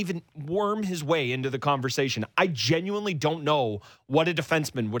or can't even worm his way into the conversation, I genuinely don't know what a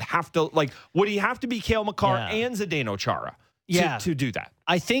defenseman would have to, like, would he have to be Cale Makar and Zdeno Chara to do that?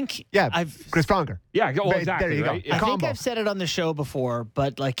 I think Chris Pronger. Yeah, well, exactly. There you right? go. Yeah. I think I've said it on the show before,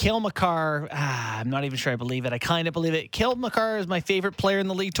 but like Cale Makar, I'm not even sure I believe it. I kind of believe it. Cale Makar is my favorite player in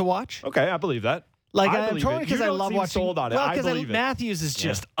the league to watch. Okay, I believe that. Like, I I'm believe torn it. because You I don't love seem watching. sold on it. Well, I believe it. Matthews is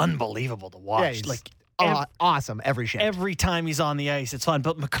just unbelievable to watch. Yeah, he's like awesome every shift. every time he's on the ice, it's fun.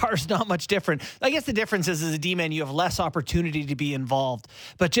 But Makar's not much different. I guess the difference is as a D-man, you have less opportunity to be involved.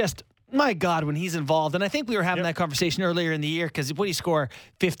 But just, my God, when he's involved, and I think we were having that conversation earlier in the year because what did he score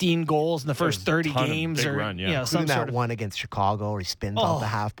 15 goals in the first 30 games, or run, you know, some Including sort that of one against Chicago where he spins off the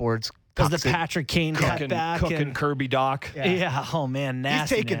half boards. does the Patrick Kane cut back Cooking and Kirby Doc. yeah, oh man,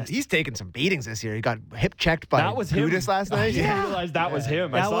 nasty. He's taken some beatings this year. He got hip checked by That was him. Gudis last night. I didn't realize that was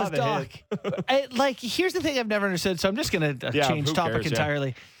him. I That saw was the Doc. hit. Like, here's the thing I've never understood, so I'm just going to change who topic cares,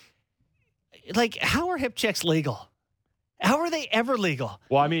 entirely. Like, how are hip checks legal? How are they ever legal?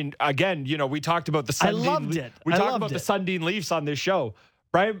 Well, I mean, again, you know, we talked about the Sundin. loved it. We I talked loved about the it. Sundin Leafs on this show.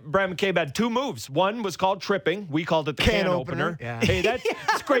 Brad McCabe had 2 moves. One was called tripping. We called it the can opener. Yeah. Hey, that's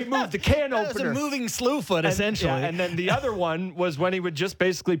a great move, the can That was opener. a moving slew foot, essentially. Yeah, and then the other one was when he would just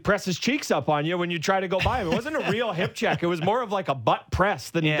basically press his cheeks up on you when you try to go by him. It wasn't a real hip check. It was more of like a butt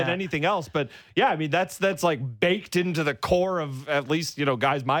press than anything else. But yeah, I mean, that's like baked into the core of at least, you know,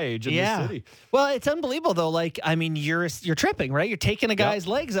 guys my age in this city. Well, it's unbelievable though. Like, I mean, you're tripping, right? You're taking a guy's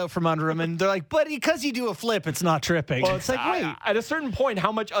legs out from under him, and they're like, but because you do a flip, it's not tripping. Well, it's like, wait. at a certain point,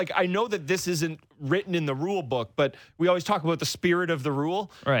 how much, like, I know that this isn't written in the rule book, but we always talk about the spirit of the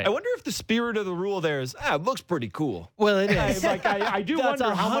rule. Right. I wonder if the spirit of the rule there is, it looks pretty cool. Well, it is. I do That's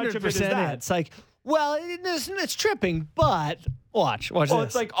wonder how much of it is 100% that. It's like, well, it's tripping, but watch Well, this.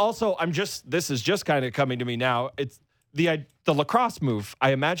 it's like also, this is just kind of coming to me now. It's the lacrosse move.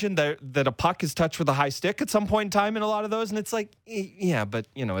 I imagine that a puck is touched with a high stick at some point in time in a lot of those, and it's like, yeah, but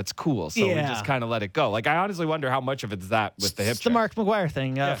you know, it's cool, so we just kind of let it go. Like, I honestly wonder how much of it's that with the hip It's check. the Mark McGuire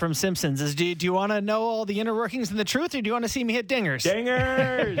thing from Simpsons. Is do you want to know all the inner workings and the truth, or do you want to see me hit dingers?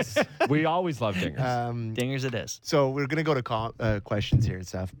 Dingers. We always love dingers. Dingers it is. So we're gonna go to questions here and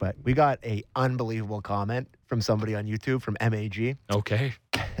stuff, but we got a unbelievable comment from somebody on YouTube from MAG. Okay.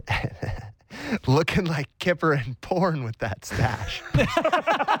 Looking like Kipper and porn with that stash.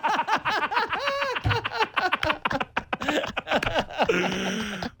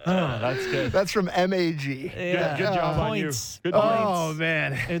 Oh, that's good. That's from MAG. Yeah. Good job on you. Points. Good Oh, points.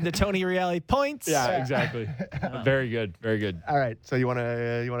 man. And the Tony Reale points. Yeah, exactly. Very good. Very good. All right. So you want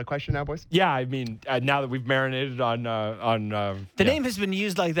a question now, boys? Yeah, I mean, now that we've marinated on The name has been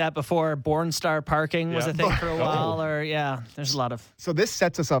used like that before. Born Star Parking was Yeah. a thing for a Oh. while, or there's a lot of. So this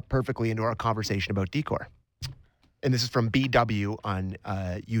sets us up perfectly into our conversation about decor. And this is from BW on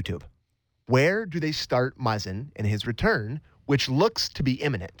YouTube. Where do they start Muzzin in his return, which looks to be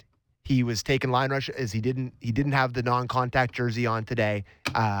imminent? He was taking line rush as he didn't have the non-contact jersey on today.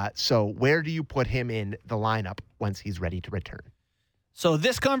 So where do you put him in the lineup once he's ready to return? So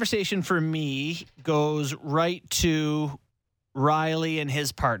this conversation for me goes right to Riley and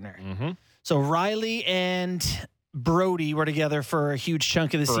his partner. Mm-hmm. So Riley and Brody were together for a huge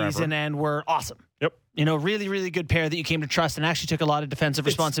chunk of the Forever. season and were awesome. Yep. You know, really, really good pair that you came to trust and actually took a lot of defensive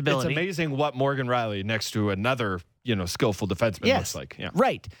responsibility. It's amazing what Morgan Riley next to another, skillful defenseman looks like. Yeah.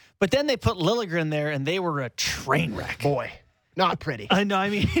 Right. But then they put Liljegren there and they were a train wreck. Boy, not pretty. I know. I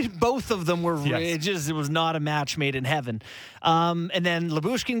mean, both of them were. Yes. It was not a match made in heaven. And then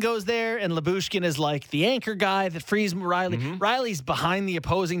Lyubushkin goes there, and Lyubushkin is like the anchor guy that frees Riley. Mm-hmm. Riley's behind the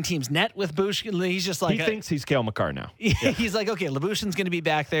opposing team's net with Bushkin. He's just like He thinks he's Cale Makar now. he's like, okay, Lyubushkin's going to be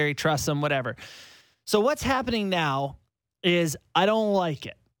back there. He trusts him. Whatever. So what's happening now is I don't like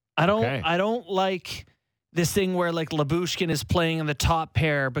it. I don't like this thing where like Lyubushkin is playing in the top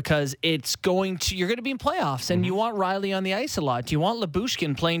pair because you're going to be in playoffs and you want Riley on the ice a lot. Do you want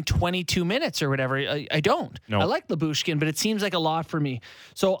Lyubushkin playing 22 minutes or whatever? I don't. No. I like Lyubushkin, but it seems like a lot for me.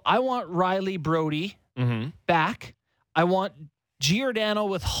 So I want Riley Brody back. I want Giordano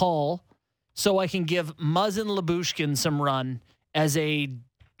with Hull so I can give Muzzin Lyubushkin some run as a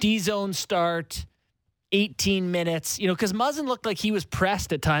D-zone start, 18 minutes, because Muzzin looked like he was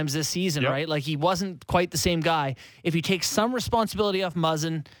pressed at times this season, right? Like he wasn't quite the same guy. If you take some responsibility off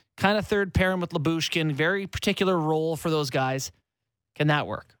Muzzin, kind of third pair him with Lyubushkin, very particular role for those guys, can that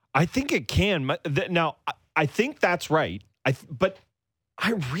work? I think it can. Now, I think that's right. But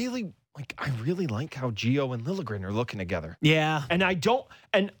I really like how Gio and Liljegren are looking together. Yeah. And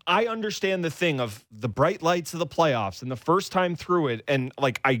I understand the thing of the bright lights of the playoffs and the first time through it. And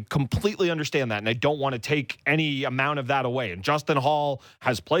I completely understand that. And I don't want to take any amount of that away. And Justin Hall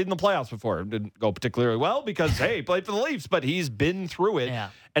has played in the playoffs before. It didn't go particularly well because, hey, he played for the Leafs, but he's been through it. Yeah.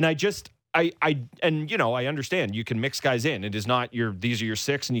 And I understand you can mix guys in. It is not these are your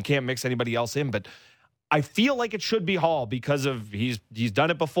six and you can't mix anybody else in, but I feel like it should be Hall because of he's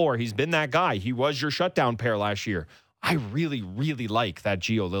done it before. He's been that guy. He was your shutdown pair last year. I really, really like that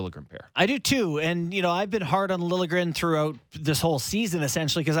Gio Liljegren pair. I do too. And, I've been hard on Liljegren throughout this whole season,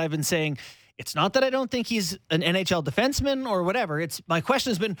 essentially, because I've been saying it's not that I don't think he's an NHL defenseman or whatever. My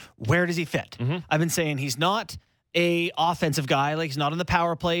question has been, where does he fit? I've been saying he's not a offensive guy. Like he's not on the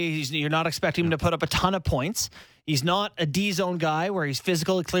power play. You're not expecting him to put up a ton of points. He's not a D-zone guy where he's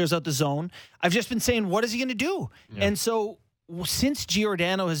physical, he clears out the zone. I've just been saying, what is he going to do? Yeah. And so since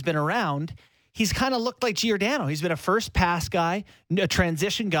Giordano has been around, he's kind of looked like Giordano. He's been a first pass guy, a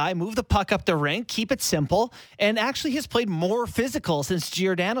transition guy, move the puck up the rink, keep it simple, and actually has played more physical since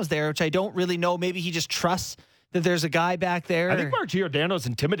Giordano's there, which I don't really know. Maybe he just trusts that there's a guy back there. I think Mark Giordano's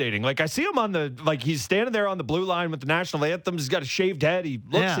intimidating. I see him he's standing there on the blue line with the national anthem. He's got a shaved head. He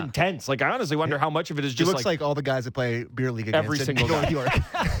looks intense. I honestly wonder how much of it is just he looks like all the guys that play beer league against every single guy. New York.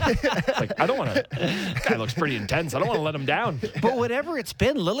 I don't want to. This guy looks pretty intense. I don't want to let him down. But whatever it's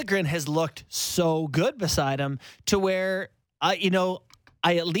been, Liljegren has looked so good beside him to where, I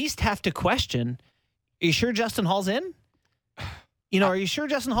at least have to question, are you sure Justin Hall's in? Are you sure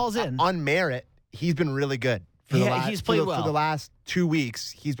Justin Hall's in? On merit, he's been really good. He's played well. For the last 2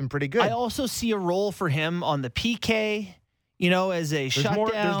 weeks, he's been pretty good. I also see a role for him on the PK, as a shutdown.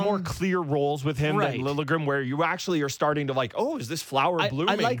 There's more clear roles with him than Liljegren where you actually are starting to is this flower blooming?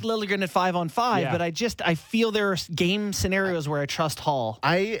 I like Liljegren at 5-on-5, but I feel there are game scenarios where I trust Hall.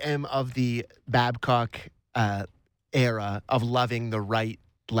 I am of the Babcock era of loving the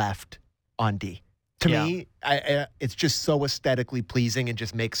right-left on D. To me, it's just so aesthetically pleasing and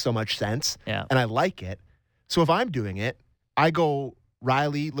just makes so much sense. Yeah. And I like it. So if I'm doing it, I go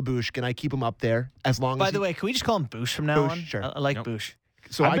Riley, Lyubushkin. I keep him up there as long as. By the way, can we just call him Boosh from now on? Sure. I like Boosh.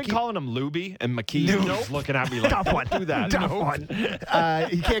 So I've been calling him Luby and McKee. Nope. Looking at me like, tough one. Do that. Tough one.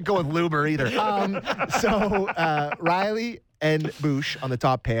 You can't go with Luber either. So Riley and Boosh on the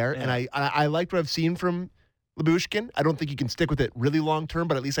top pair, and I liked what I've seen from Lyubushkin. I don't think you can stick with it really long term,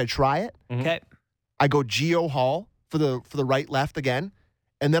 but at least I try it. Okay. I go Gio Hall for the right left again.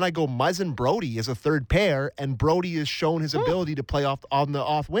 And then I go Muzzin Brody as a third pair, and Brody has shown his ability to play on the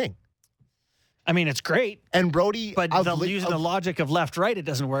off wing. I mean, it's great. And Brody... But using the logic of left-right, it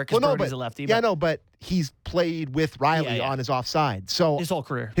doesn't work because Brody's a lefty. Yeah, no, but he's played with Riley on his offside. So his whole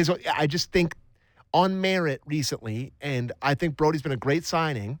career. I just think on merit recently, and I think Brody's been a great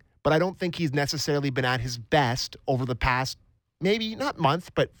signing, but I don't think he's necessarily been at his best over the past, maybe not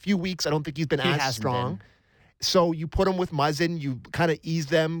month, but few weeks. I don't think he's been as strong. So you put them with Muzzin, you kind of ease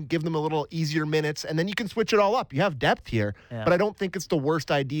them, give them a little easier minutes, and then you can switch it all up. You have depth here, but I don't think it's the worst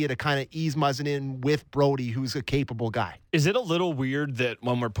idea to kind of ease Muzzin in with Brody, who's a capable guy. Is it a little weird that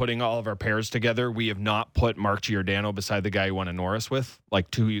when we're putting all of our pairs together, we have not put Mark Giordano beside the guy who won a Norris with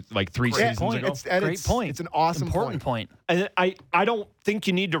 3 seasons ago? Great point. It's an awesome important point. And I don't think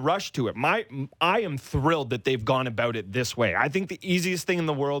you need to rush to it. I am thrilled that they've gone about it this way. I think the easiest thing in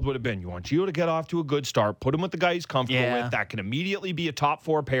the world would have been you want Gio to get off to a good start, put him with the guy he's comfortable with, that can immediately be a top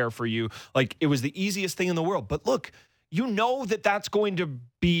 4 pair for you. It was the easiest thing in the world. But look, that's going to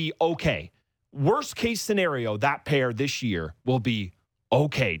be okay. Worst case scenario, that pair this year will be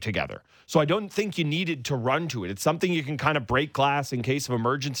okay together. So I don't think you needed to run to it. It's something you can kind of break glass in case of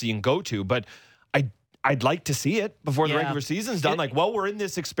emergency and go to. But I'd like to see it before the Yeah. regular season's done. Like, well, we're in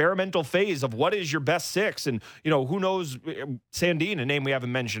this experimental phase of what is your best six. And, who knows, Sandin, a name we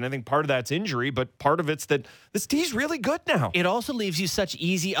haven't mentioned. I think part of that's injury, but part of it's that this D's really good now. It also leaves you such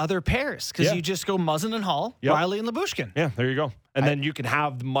easy other pairs because you just go Muzzin and Hall, Yep. Riley and Labushkin. Yeah, there you go. And then you can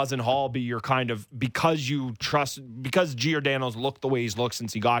have Muzzin Hall be your kind of, because Giordano's looked the way he's looked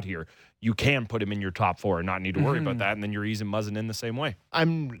since he got here, you can put him in your top 4 and not need to worry about that. And then you're easing Muzzin in the same way.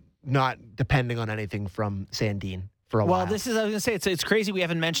 I'm not depending on anything from Sandin for a while. Well, I was going to say, it's crazy we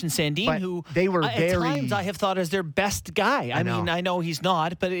haven't mentioned Sandin, But who they were at very- times I have thought is their best guy. I mean, I know he's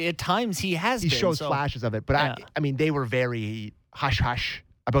not, but at times he has he been. shows so- flashes of it, but Yeah. I mean, they were very hush-hush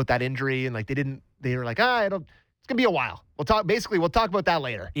about that injury, and like they were like, it's gonna be a while. We'll talk about that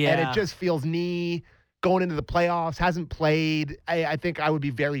later. And Yeah. it just feels knee going into the playoffs, hasn't played. I think I would be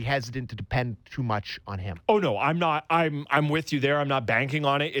very hesitant to depend too much on him. Oh no, I'm not. I'm with you there. I'm not banking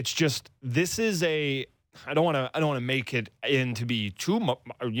on it. It's just this is a. I don't want to make it in to be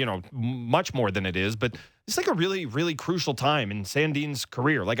much more than it is, but it's like a really, really crucial time in Sandin's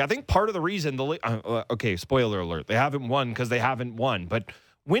career. Like I think part of the reason okay, spoiler alert, they haven't won because they haven't won, but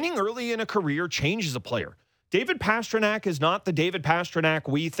winning early in a career changes a player. David Pastrnak is not the David Pastrnak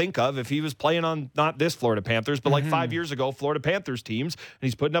we think of if he was playing on not this Florida Panthers, but like 5 years ago, Florida Panthers teams, and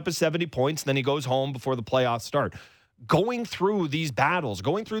he's putting up his 70 points, and then he goes home before the playoffs start. Going through these battles,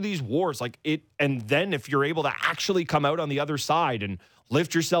 going through these wars, and then if you're able to actually come out on the other side and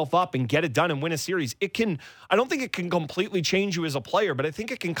lift yourself up and get it done and win a series, I don't think it can completely change you as a player, but I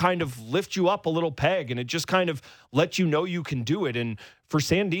think it can kind of lift you up a little peg, and it just kind of lets you know you can do it. And for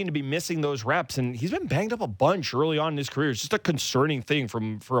Sandin to be missing those reps, and he's been banged up a bunch early on in his career, it's just a concerning thing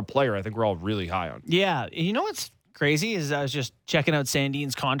for a player I think we're all really high on. Yeah. You know what's crazy is I was just checking out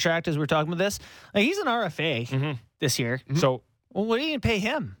Sandin's contract as we're talking about this. Like, he's an RFA this year. So, Well, what are you going to pay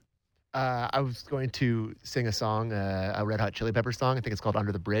him? I was going to sing a song, a Red Hot Chili Peppers song. I think it's called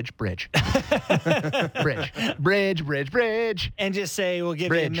Under the Bridge. Bridge. Bridge. And just say we'll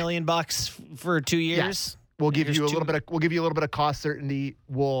give you $1 million for 2 years. Yes. We'll give you a little bit of cost certainty.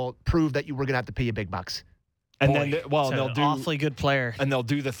 We'll prove that we're going to have to pay you big bucks. and Boy, then he's they'll an do awfully good player. and they'll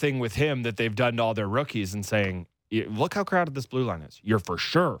do the thing with him that they've done to all their rookies and saying, look how crowded this blue line is. You're for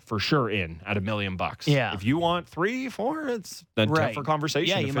sure in at $1 million. Yeah. If you want 3, 4, it's then Right. for conversation.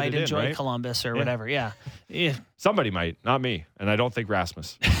 Yeah, to you fit might it enjoy in, right? Columbus or whatever. Yeah. Somebody might, not me, and I don't think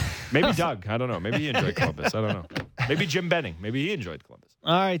Rasmus. Maybe Doug. I don't know. Maybe he enjoyed Columbus. I don't know. Maybe Jim Benning. Maybe he enjoyed Columbus.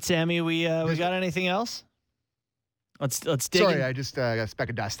 All right, Sammy. We got anything else? Let's dig. Sorry, in. I just got a speck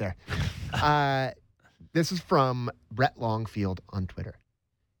of dust there. This is from Brett Longfield on Twitter.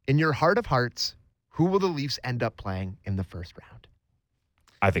 In your heart of hearts, who will the Leafs end up playing in the first round?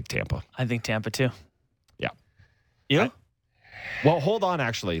 I think Tampa. I think Tampa too. Yeah. You? Well, hold on.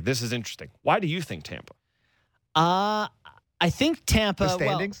 Actually, this is interesting. Why do you think Tampa? I think Tampa. The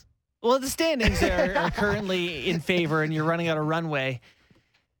standings? Well, the standings are currently in favor, and you're running out of runway.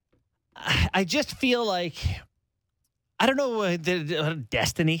 I just feel like, I don't know,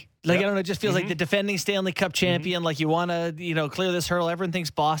 destiny. Like, I don't know, it just feels like the defending Stanley Cup champion, like you want to, clear this hurdle. Everyone thinks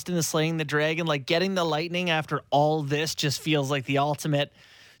Boston is slaying the dragon. Like, getting the Lightning after all this just feels like the ultimate,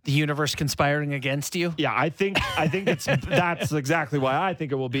 the universe conspiring against you. Yeah, I think that's exactly why I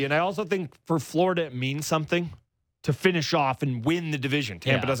think it will be. And I also think for Florida, it means something to finish off and win the division.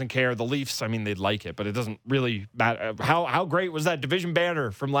 Tampa doesn't care. The Leafs, I mean, they'd like it, but it doesn't really matter. How great was that division banner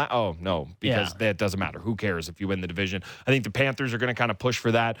from oh, no, because that doesn't matter. Who cares if you win the division? I think the Panthers are going to kind of push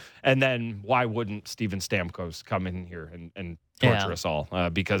for that. And then why wouldn't Steven Stamkos come in here and torture us all?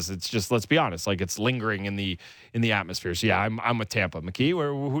 Because it's just, let's be honest, like it's lingering in the atmosphere. So yeah, I'm with Tampa. McKee,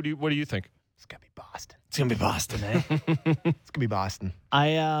 what do you think? It's going to be Boston. It's going to be Boston, eh? It's going to be Boston.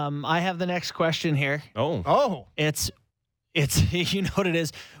 I have the next question here. Oh. It's you know what it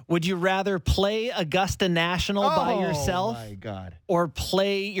is. Would you rather play Augusta National by yourself Oh, my God. or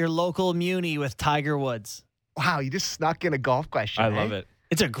play your local Muni with Tiger Woods? Wow, you just snuck in a golf question. I love it.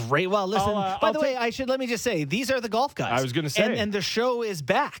 It's a great. Well, listen. By the I'll way, let me just say these are the golf guys. I was gonna say. and the show is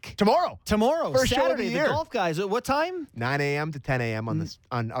back Tomorrow, Saturday. First show of the year. Golf guys. At what time? 9 a.m. to 10 a.m. I was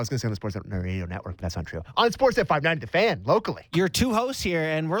going to say on the Sports Radio Network, but that's not true. On Sportsnet 590, The Fan, locally. Your two hosts here,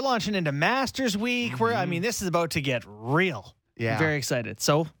 and we're launching into Masters Week. This is about to get real. Yeah. I'm very excited.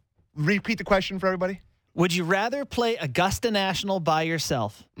 So, Repeat the question for everybody. would you rather play Augusta National by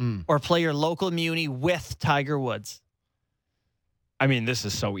yourself or play your local Muni with Tiger Woods? I mean, this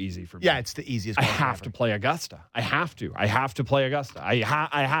is so easy for me. Yeah, it's the easiest I question have ever. to play Augusta. I have to play Augusta. I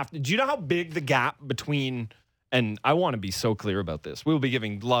have to. Do you know how big the gap between, and I want to be so clear about this. We'll be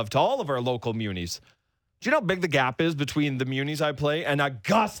giving love to all of our local munis. Do you know how big the gap is between the munis I play and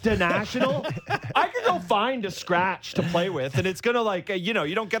Augusta National? I could go find a scratch to play with, and it's gonna you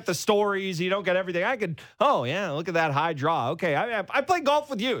don't get the stories, you don't get everything. Look at that high draw. Okay, I play golf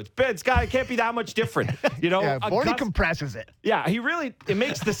with you. It can't be that much different. Yeah, Bordy compresses it. Yeah, it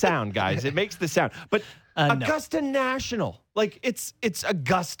makes the sound, guys. It makes the sound. But Augusta National, it's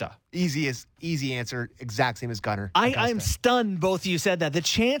Augusta. Easy answer. Exact same as Gunner. I'm stunned both of you said that. The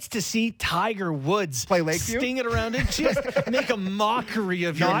chance to see Tiger Woods play Lakeview, sting it around and just make a mockery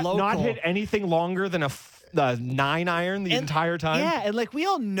of your local. Not hit anything longer than a 9-iron the entire time. Yeah, and we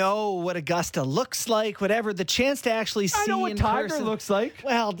all know what Augusta looks like, whatever. The chance to actually see I know what in Tiger person, looks like.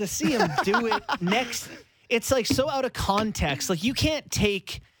 Well, to see him do it next, it's so out of context. You can't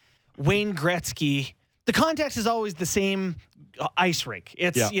take Wayne Gretzky. The context is always the same ice rink.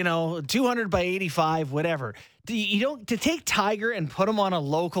 It's 200 by 85, whatever. To take Tiger and put him on a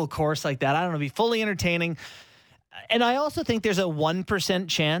local course like that, I don't know, be fully entertaining. And I also think there's a 1%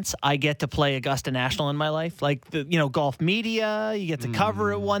 chance I get to play Augusta National in my life. Golf media, you get to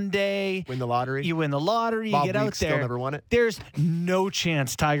cover it one day. Win the lottery. You win the lottery. Bob you get Weeks out there. Still never won it. There's no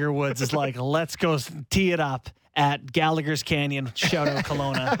chance Tiger Woods is let's go tee it up at Gallagher's Canyon. Shout out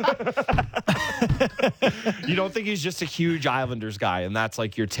Kelowna. You don't think he's just a huge Islanders guy, and that's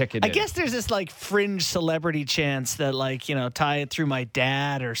your ticket? I guess there's this fringe celebrity chance that tie it through my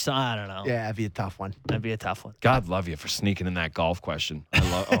dad or something. I don't know. Yeah, that'd be a tough one. That'd be a tough one. God love you for sneaking in that golf question.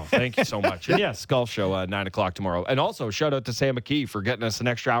 Thank you so much. And yes, golf show 9:00 tomorrow. And also shout out to Sam McKee for getting us an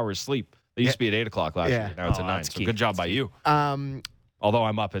extra hour of sleep. They used to be at 8:00 last year. Now it's at 9. So good job by you. Although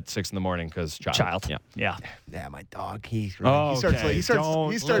I'm up at 6 in the morning because child. Yeah. Yeah, my dog. He starts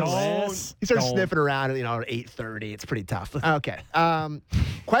sniffing around at 8:30. It's pretty tough. Okay.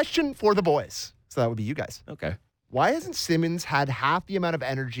 Question for the boys. So that would be you guys. Okay. Why hasn't Simmons had half the amount of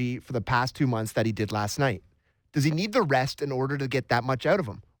energy for the past 2 months that he did last night? Does he need the rest in order to get that much out of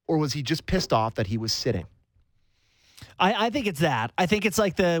him? Or was he just pissed off that he was sitting? I think it's that. I think it's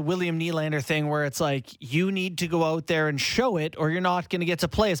the William Nylander thing where it's you need to go out there and show it or you're not going to get to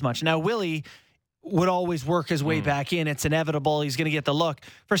play as much. Now, Willie would always work his way back in. It's inevitable. He's going to get the look.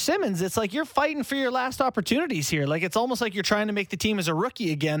 For Simmons, it's you're fighting for your last opportunities here. It's almost like you're trying to make the team as a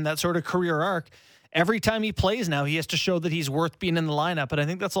rookie again, that sort of career arc. Every time he plays now, he has to show that he's worth being in the lineup, and I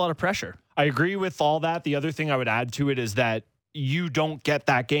think that's a lot of pressure. I agree with all that. The other thing I would add to it is that you don't get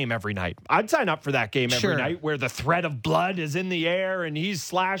that game every night. I'd sign up for that game every night where the threat of blood is in the air and he's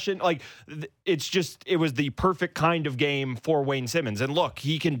slashing. It was the perfect kind of game for Wayne Simmons. And look,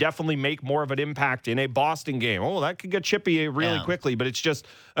 he can definitely make more of an impact in a Boston game. Oh, that could get chippy really quickly, but it's just,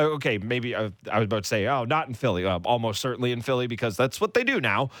 okay, maybe I was about to say, not in Philly. Almost certainly in Philly because that's what they do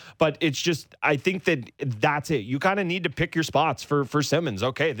now. But it's just, I think that's it. You kind of need to pick your spots for Simmons.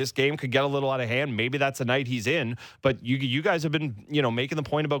 Okay, this game could get a little out of hand. Maybe that's a night he's in, but you guys have been, making the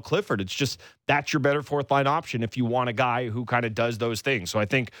point about Clifford. It's just that's your better fourth line option if you want a guy who kind of does those things. So I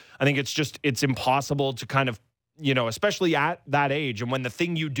think it's impossible to kind of, especially at that age and when the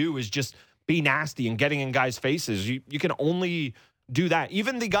thing you do is just be nasty and getting in guys' faces. You can only do that.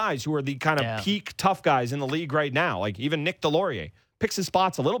 Even the guys who are the kind of peak tough guys in the league right now, even Nick Delorier, picks his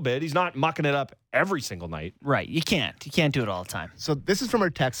spots a little bit. He's not mucking it up every single night. Right. You can't do it all the time. So this is from our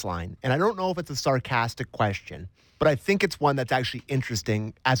text line, and I don't know if it's a sarcastic question, but I think it's one that's actually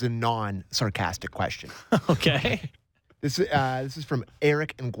interesting as a non-sarcastic question. Okay. This is from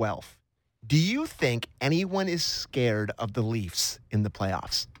Eric and Guelph. Do you think anyone is scared of the Leafs in the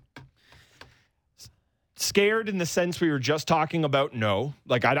playoffs? Scared in the sense we were just talking about? No.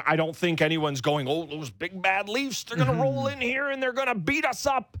 I don't think anyone's going, those big bad Leafs, they're going to roll in here and they're going to beat us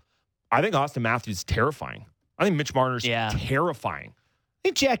up. I think Austin Matthews is terrifying. I think Mitch Marner's terrifying. I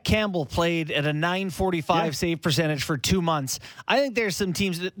think Jack Campbell played at a .945 save percentage for 2 months. I think there's some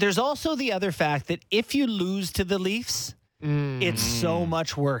teams. There's also the other fact that if you lose to the Leafs, it's so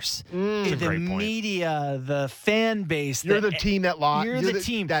much worse. The media, the fan base. You're the team that lost. You're the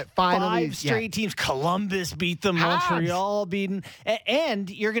team that finally 5 straight teams. Columbus beat them. Montreal beaten. And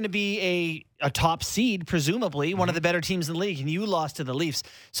you're going to be a top seed, presumably, one of the better teams in the league, and you lost to the Leafs.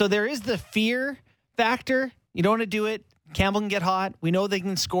 So there is the fear factor. You don't want to do it. Campbell can get hot. We know they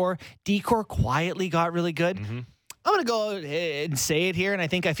can score. Decor quietly got really good. I'm going to go and say it here, and I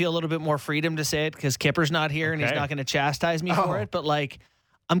think I feel a little bit more freedom to say it because Kipper's not here and he's not going to chastise me for it. But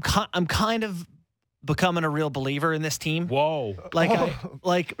I'm kind of becoming a real believer in this team. Whoa! We got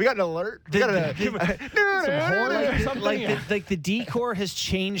an alert. We got the decor has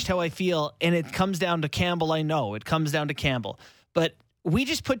changed how I feel, and it comes down to Campbell. I know it comes down to Campbell, but we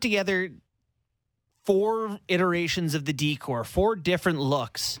just put together 4 iterations of the decor, 4 different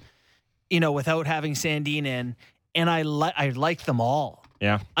looks, without having Sandin in, and I liked them all.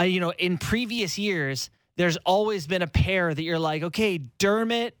 Yeah. In previous years, there's always been a pair that you're like, okay,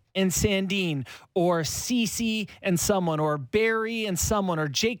 Dermott and Sandin, or Cece and someone, or Barry and someone, or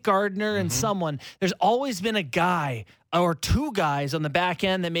Jake Gardner and someone. There's always been a guy or two guys on the back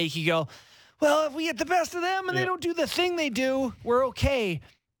end that make you go, well, if we get the best of them and they don't do the thing they do, we're okay.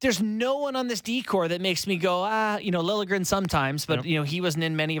 There's no one on this D-core that makes me go, Liljegren sometimes, but he wasn't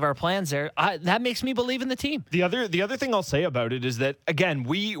in many of our plans there. That makes me believe in the team. The other thing I'll say about it is that, again,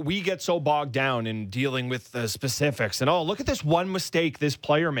 we get so bogged down in dealing with the specifics and look at this one mistake this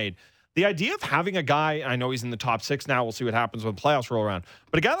player made. The idea of having a guy, I know he's in the top 6 now, we'll see what happens when playoffs roll around,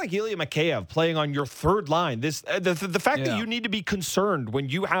 but a guy like Ilya Mikheyev playing on your third line, the fact that you need to be concerned when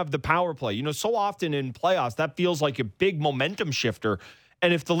you have the power play, so often in playoffs, that feels like a big momentum shifter.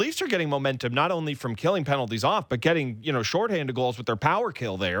 And if the Leafs are getting momentum, not only from killing penalties off, but getting, shorthanded goals with their power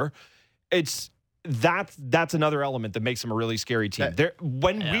kill there, that's another element that makes them a really scary team.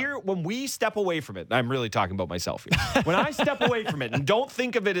 When we step away from it, I'm really talking about myself here. When I step away from it and don't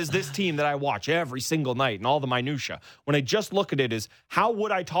think of it as this team that I watch every single night and all the minutia, when I just look at it as how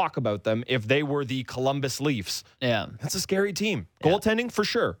would I talk about them if they were the Columbus Leafs? Yeah. That's a scary team. Goaltending for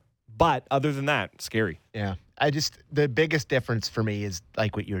sure. But other than that, scary. Yeah. The biggest difference for me is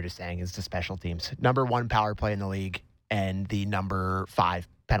like what you were just saying is the special teams. Number 1 power play in the league and the number 5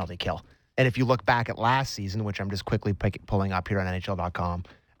 penalty kill. And if you look back at last season, which I'm just quickly pulling up here on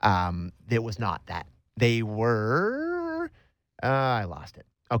NHL.com, it was not that. They were, I lost it.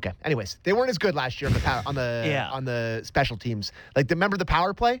 Okay. Anyways, they weren't as good last year on the special teams. Like, remember the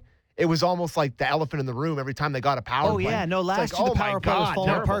power play? It was almost like the elephant in the room every time they got a power play. Oh, yeah. No, last year the power play was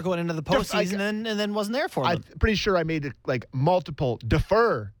falling apart going into the postseason and then wasn't there for them. I'm pretty sure I made it multiple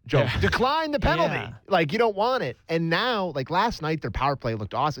defer jokes. Decline the penalty. Yeah. You don't want it. And now, last night, their power play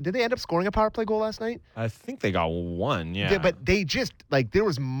looked awesome. Did they end up scoring a power play goal last night? I think they got one, yeah. But they just, there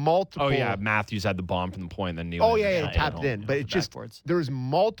was multiple. Oh, yeah. Matthews had the bomb from the point, then Neal. Oh, yeah, tapped it in. But it just, there was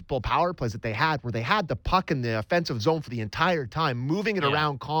multiple power plays that they had where they had the puck in the offensive zone for the entire time, moving it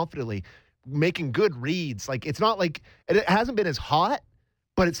around confidently, making good reads. It's not like it hasn't been as hot,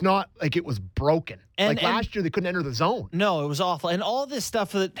 but it's not like it was broken. And last year they couldn't enter the zone. No, it was awful. And all this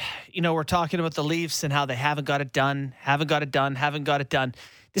stuff that we're talking about the Leafs and how they haven't got it done.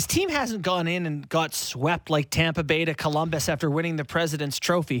 This team hasn't gone in and got swept like Tampa Bay to Columbus after winning the President's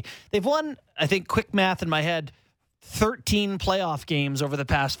Trophy. They've won, I think, quick math in my head, 13 playoff games over the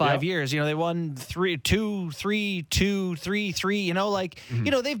past 5 years. They won 3-2, 3-2,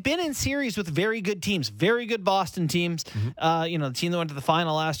 3-3. They've been in series with very good teams, very good Boston teams. The team that went to the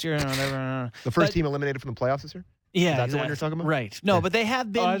final last year. The first team eliminated from the playoffs this year? Yeah, that's the one you're talking about? Right. No, but they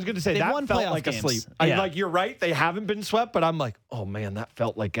have been. I was going to say, that felt like a sleep. You're right. They haven't been swept, but I'm like, oh, man, that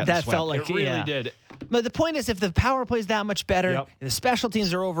felt like getting swept. That felt like, it really did. But the point is, if the power play is that much better, if the special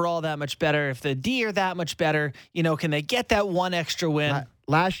teams are overall that much better, if the D are that much better, can they get that one extra win?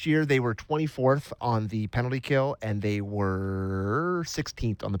 Last year, they were 24th on the penalty kill, and they were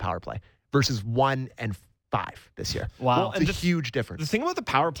 16th on the power play versus 1 and 5 this year. Wow. It's a huge difference. The thing about the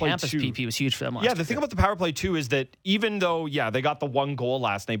power play, Tampa's PP was huge for them last year. The thing about the power play, too, is that even though, they got the one goal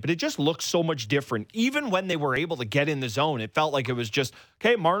last night, but it just looks so much different. Even when they were able to get in the zone, it felt like it was just,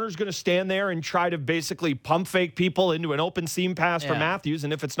 okay, Marner's going to stand there and try to basically pump fake people into an open seam pass for Matthews,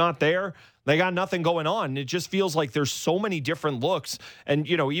 and if it's not there, they got nothing going on. It just feels like there's so many different looks. And,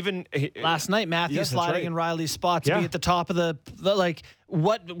 even last night, Matthews sliding in Riley's spot to be at the top of the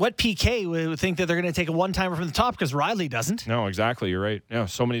what PK would think that they're going to take a one-timer from the top because Riley doesn't. No, exactly. You're right. Yeah,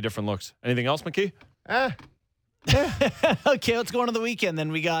 so many different looks. Anything else, McKee? Okay, let's go on to the weekend.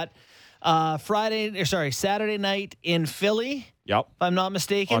 Then we got Saturday night in Philly. Yep. If I'm not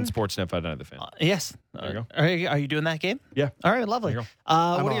mistaken. On Sportsnet, I'm the fan. Yes. There you go. Are you doing that game? Yeah. All right, lovely. There you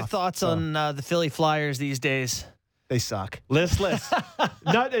go. What are your thoughts on the Philly Flyers these days? They suck. Listless.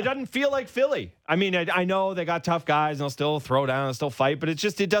 No, it doesn't feel like Philly. I mean, I know they got tough guys and they'll still throw down and still fight, but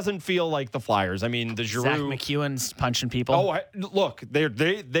it doesn't feel like the Flyers. I mean, the Giroux. Zach McEwen's punching people. Oh, look,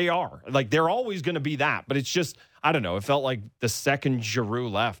 they are. They're always going to be that, but it's just, I don't know. It felt like the second Giroux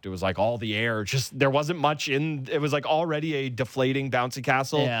left, it was like all the air. Just there wasn't much in. It was like already a deflating bouncy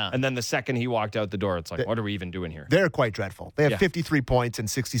castle. Yeah. And then the second he walked out the door, it's like, what are we even doing here? They're quite dreadful. They have 53 points in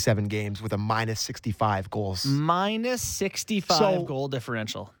 67 games with a minus 65 goals. Minus 65 goal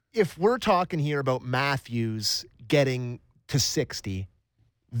differential. If we're talking here about Matthews getting to 60,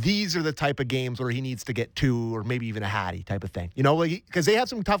 these are the type of games where he needs to get 2 or maybe even a Hattie type of thing. Because they have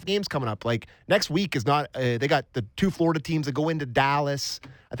some tough games coming up. Like next week is not, they got the 2 Florida teams that go into Dallas.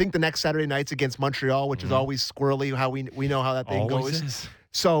 I think the next Saturday night's against Montreal, which is always squirrely, how we know how that thing always goes. is.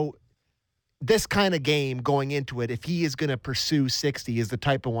 So this kind of game going into it, if he is going to pursue 60, is the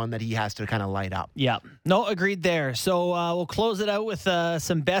type of one that he has to kind of light up. Yeah. No, agreed there. So we'll close it out with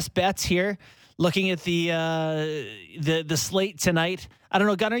some best bets here. Looking at the slate tonight. I don't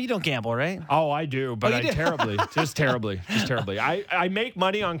know, Gunnar, you don't gamble, right? Oh, I do, but I do? terribly. I make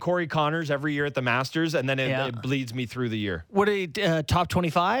money on Corey Connors every year at the Masters, and then it bleeds me through the year. What are you, top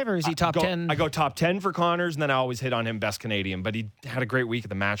 25, or is he top 10? I go top 10 for Connors, and then I always hit on him best Canadian. But he had a great week at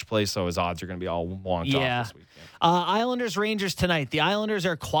the match play, so his odds are going to be all wonked off this week. Islanders Rangers tonight. The Islanders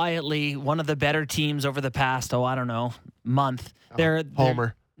are quietly one of the better teams over the past, month. They're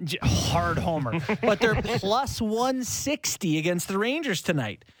Homer. Hard homer. But they're plus 160 against the Rangers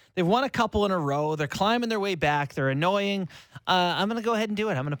tonight. They've won a couple in a row. They're climbing their way back. They're annoying. I'm going to go ahead and do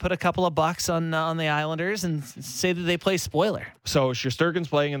it. I'm going to put a couple of bucks on the Islanders and say that they play spoiler. So Shesterkin's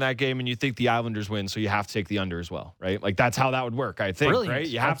playing in that game, and you think the Islanders win, so you have to take the under as well, right? Like, that's how that would work, I think, Brilliant. right?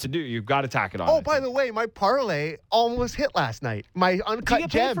 You've got to tack it on. Oh, by the way, my parlay almost hit last night. My uncut Did you get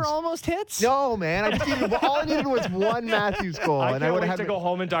gems. paid for almost hits? No, man. All I needed was one Matthews goal. I and can't would wait have to go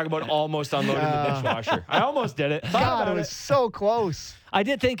home and talk about almost unloading the dishwasher. I almost did it. God, it was so close. I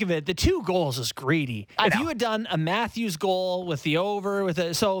did think of it. The 2 goals is greedy. If you had done a Matthews goal with the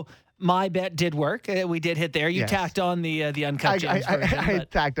over, so my bet did work. We did hit there. You tacked on the uncut gems version. I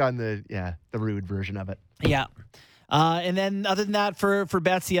tacked on the rude version of it. Yeah. And then other than that, for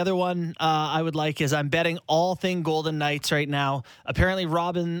bets, the other one I would like is I'm betting all thing Golden Knights right now. Apparently,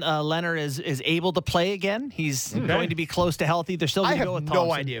 Robin Leonard is able to play again. He's going to be close to healthy. They're still going to go with I have Thompson.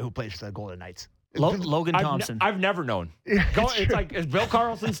 no idea who plays for the Golden Knights. Logan Thompson. I've never known. It's like, is Bill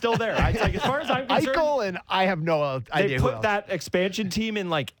Carlson still there? It's like, as far as I'm concerned, Eichel, and I have no idea. They put that expansion team in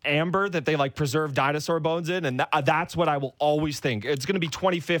like amber that they like preserve dinosaur bones in, and that's what I will always think. It's going to be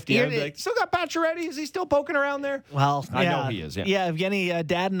 2050. And I'll be like, still got Pacioretty? Is he still poking around there? Well, I know he is. Yeah, Evgeny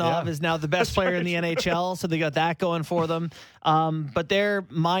Dadonov is now the best player in the NHL, so they got that going for them. But they're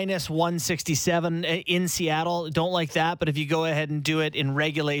minus 167 in Seattle. Don't like that, but if you go ahead and do it in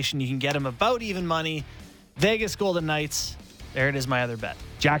regulation, you can get them about even money. Vegas Golden Knights. There it is, my other bet.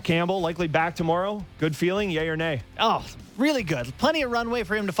 Jack Campbell likely back tomorrow. Good feeling, yay or nay? Oh, really good. Plenty of runway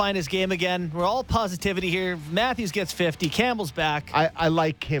for him to find his game again. We're all positivity here. Matthews gets 50. Campbell's back. I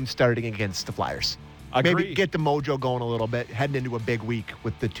like him starting against the Flyers. Agree. Maybe get the mojo going a little bit, heading into a big week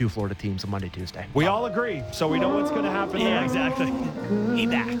with the 2 Florida teams on Monday, Tuesday. We all agree, so we know what's going to happen there. Yeah, exactly. He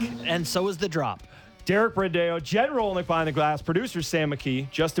back. And so is the drop. Derek Brindeo, Jen Rolnick behind the glass, producer Sam McKee,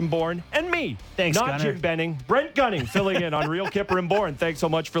 Justin Bourne, and me. Thanks, Not Gunnar. Jim Benning, Brent Gunning filling in on Real Kipper and Bourne. Thanks so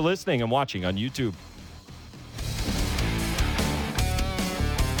much for listening and watching on YouTube.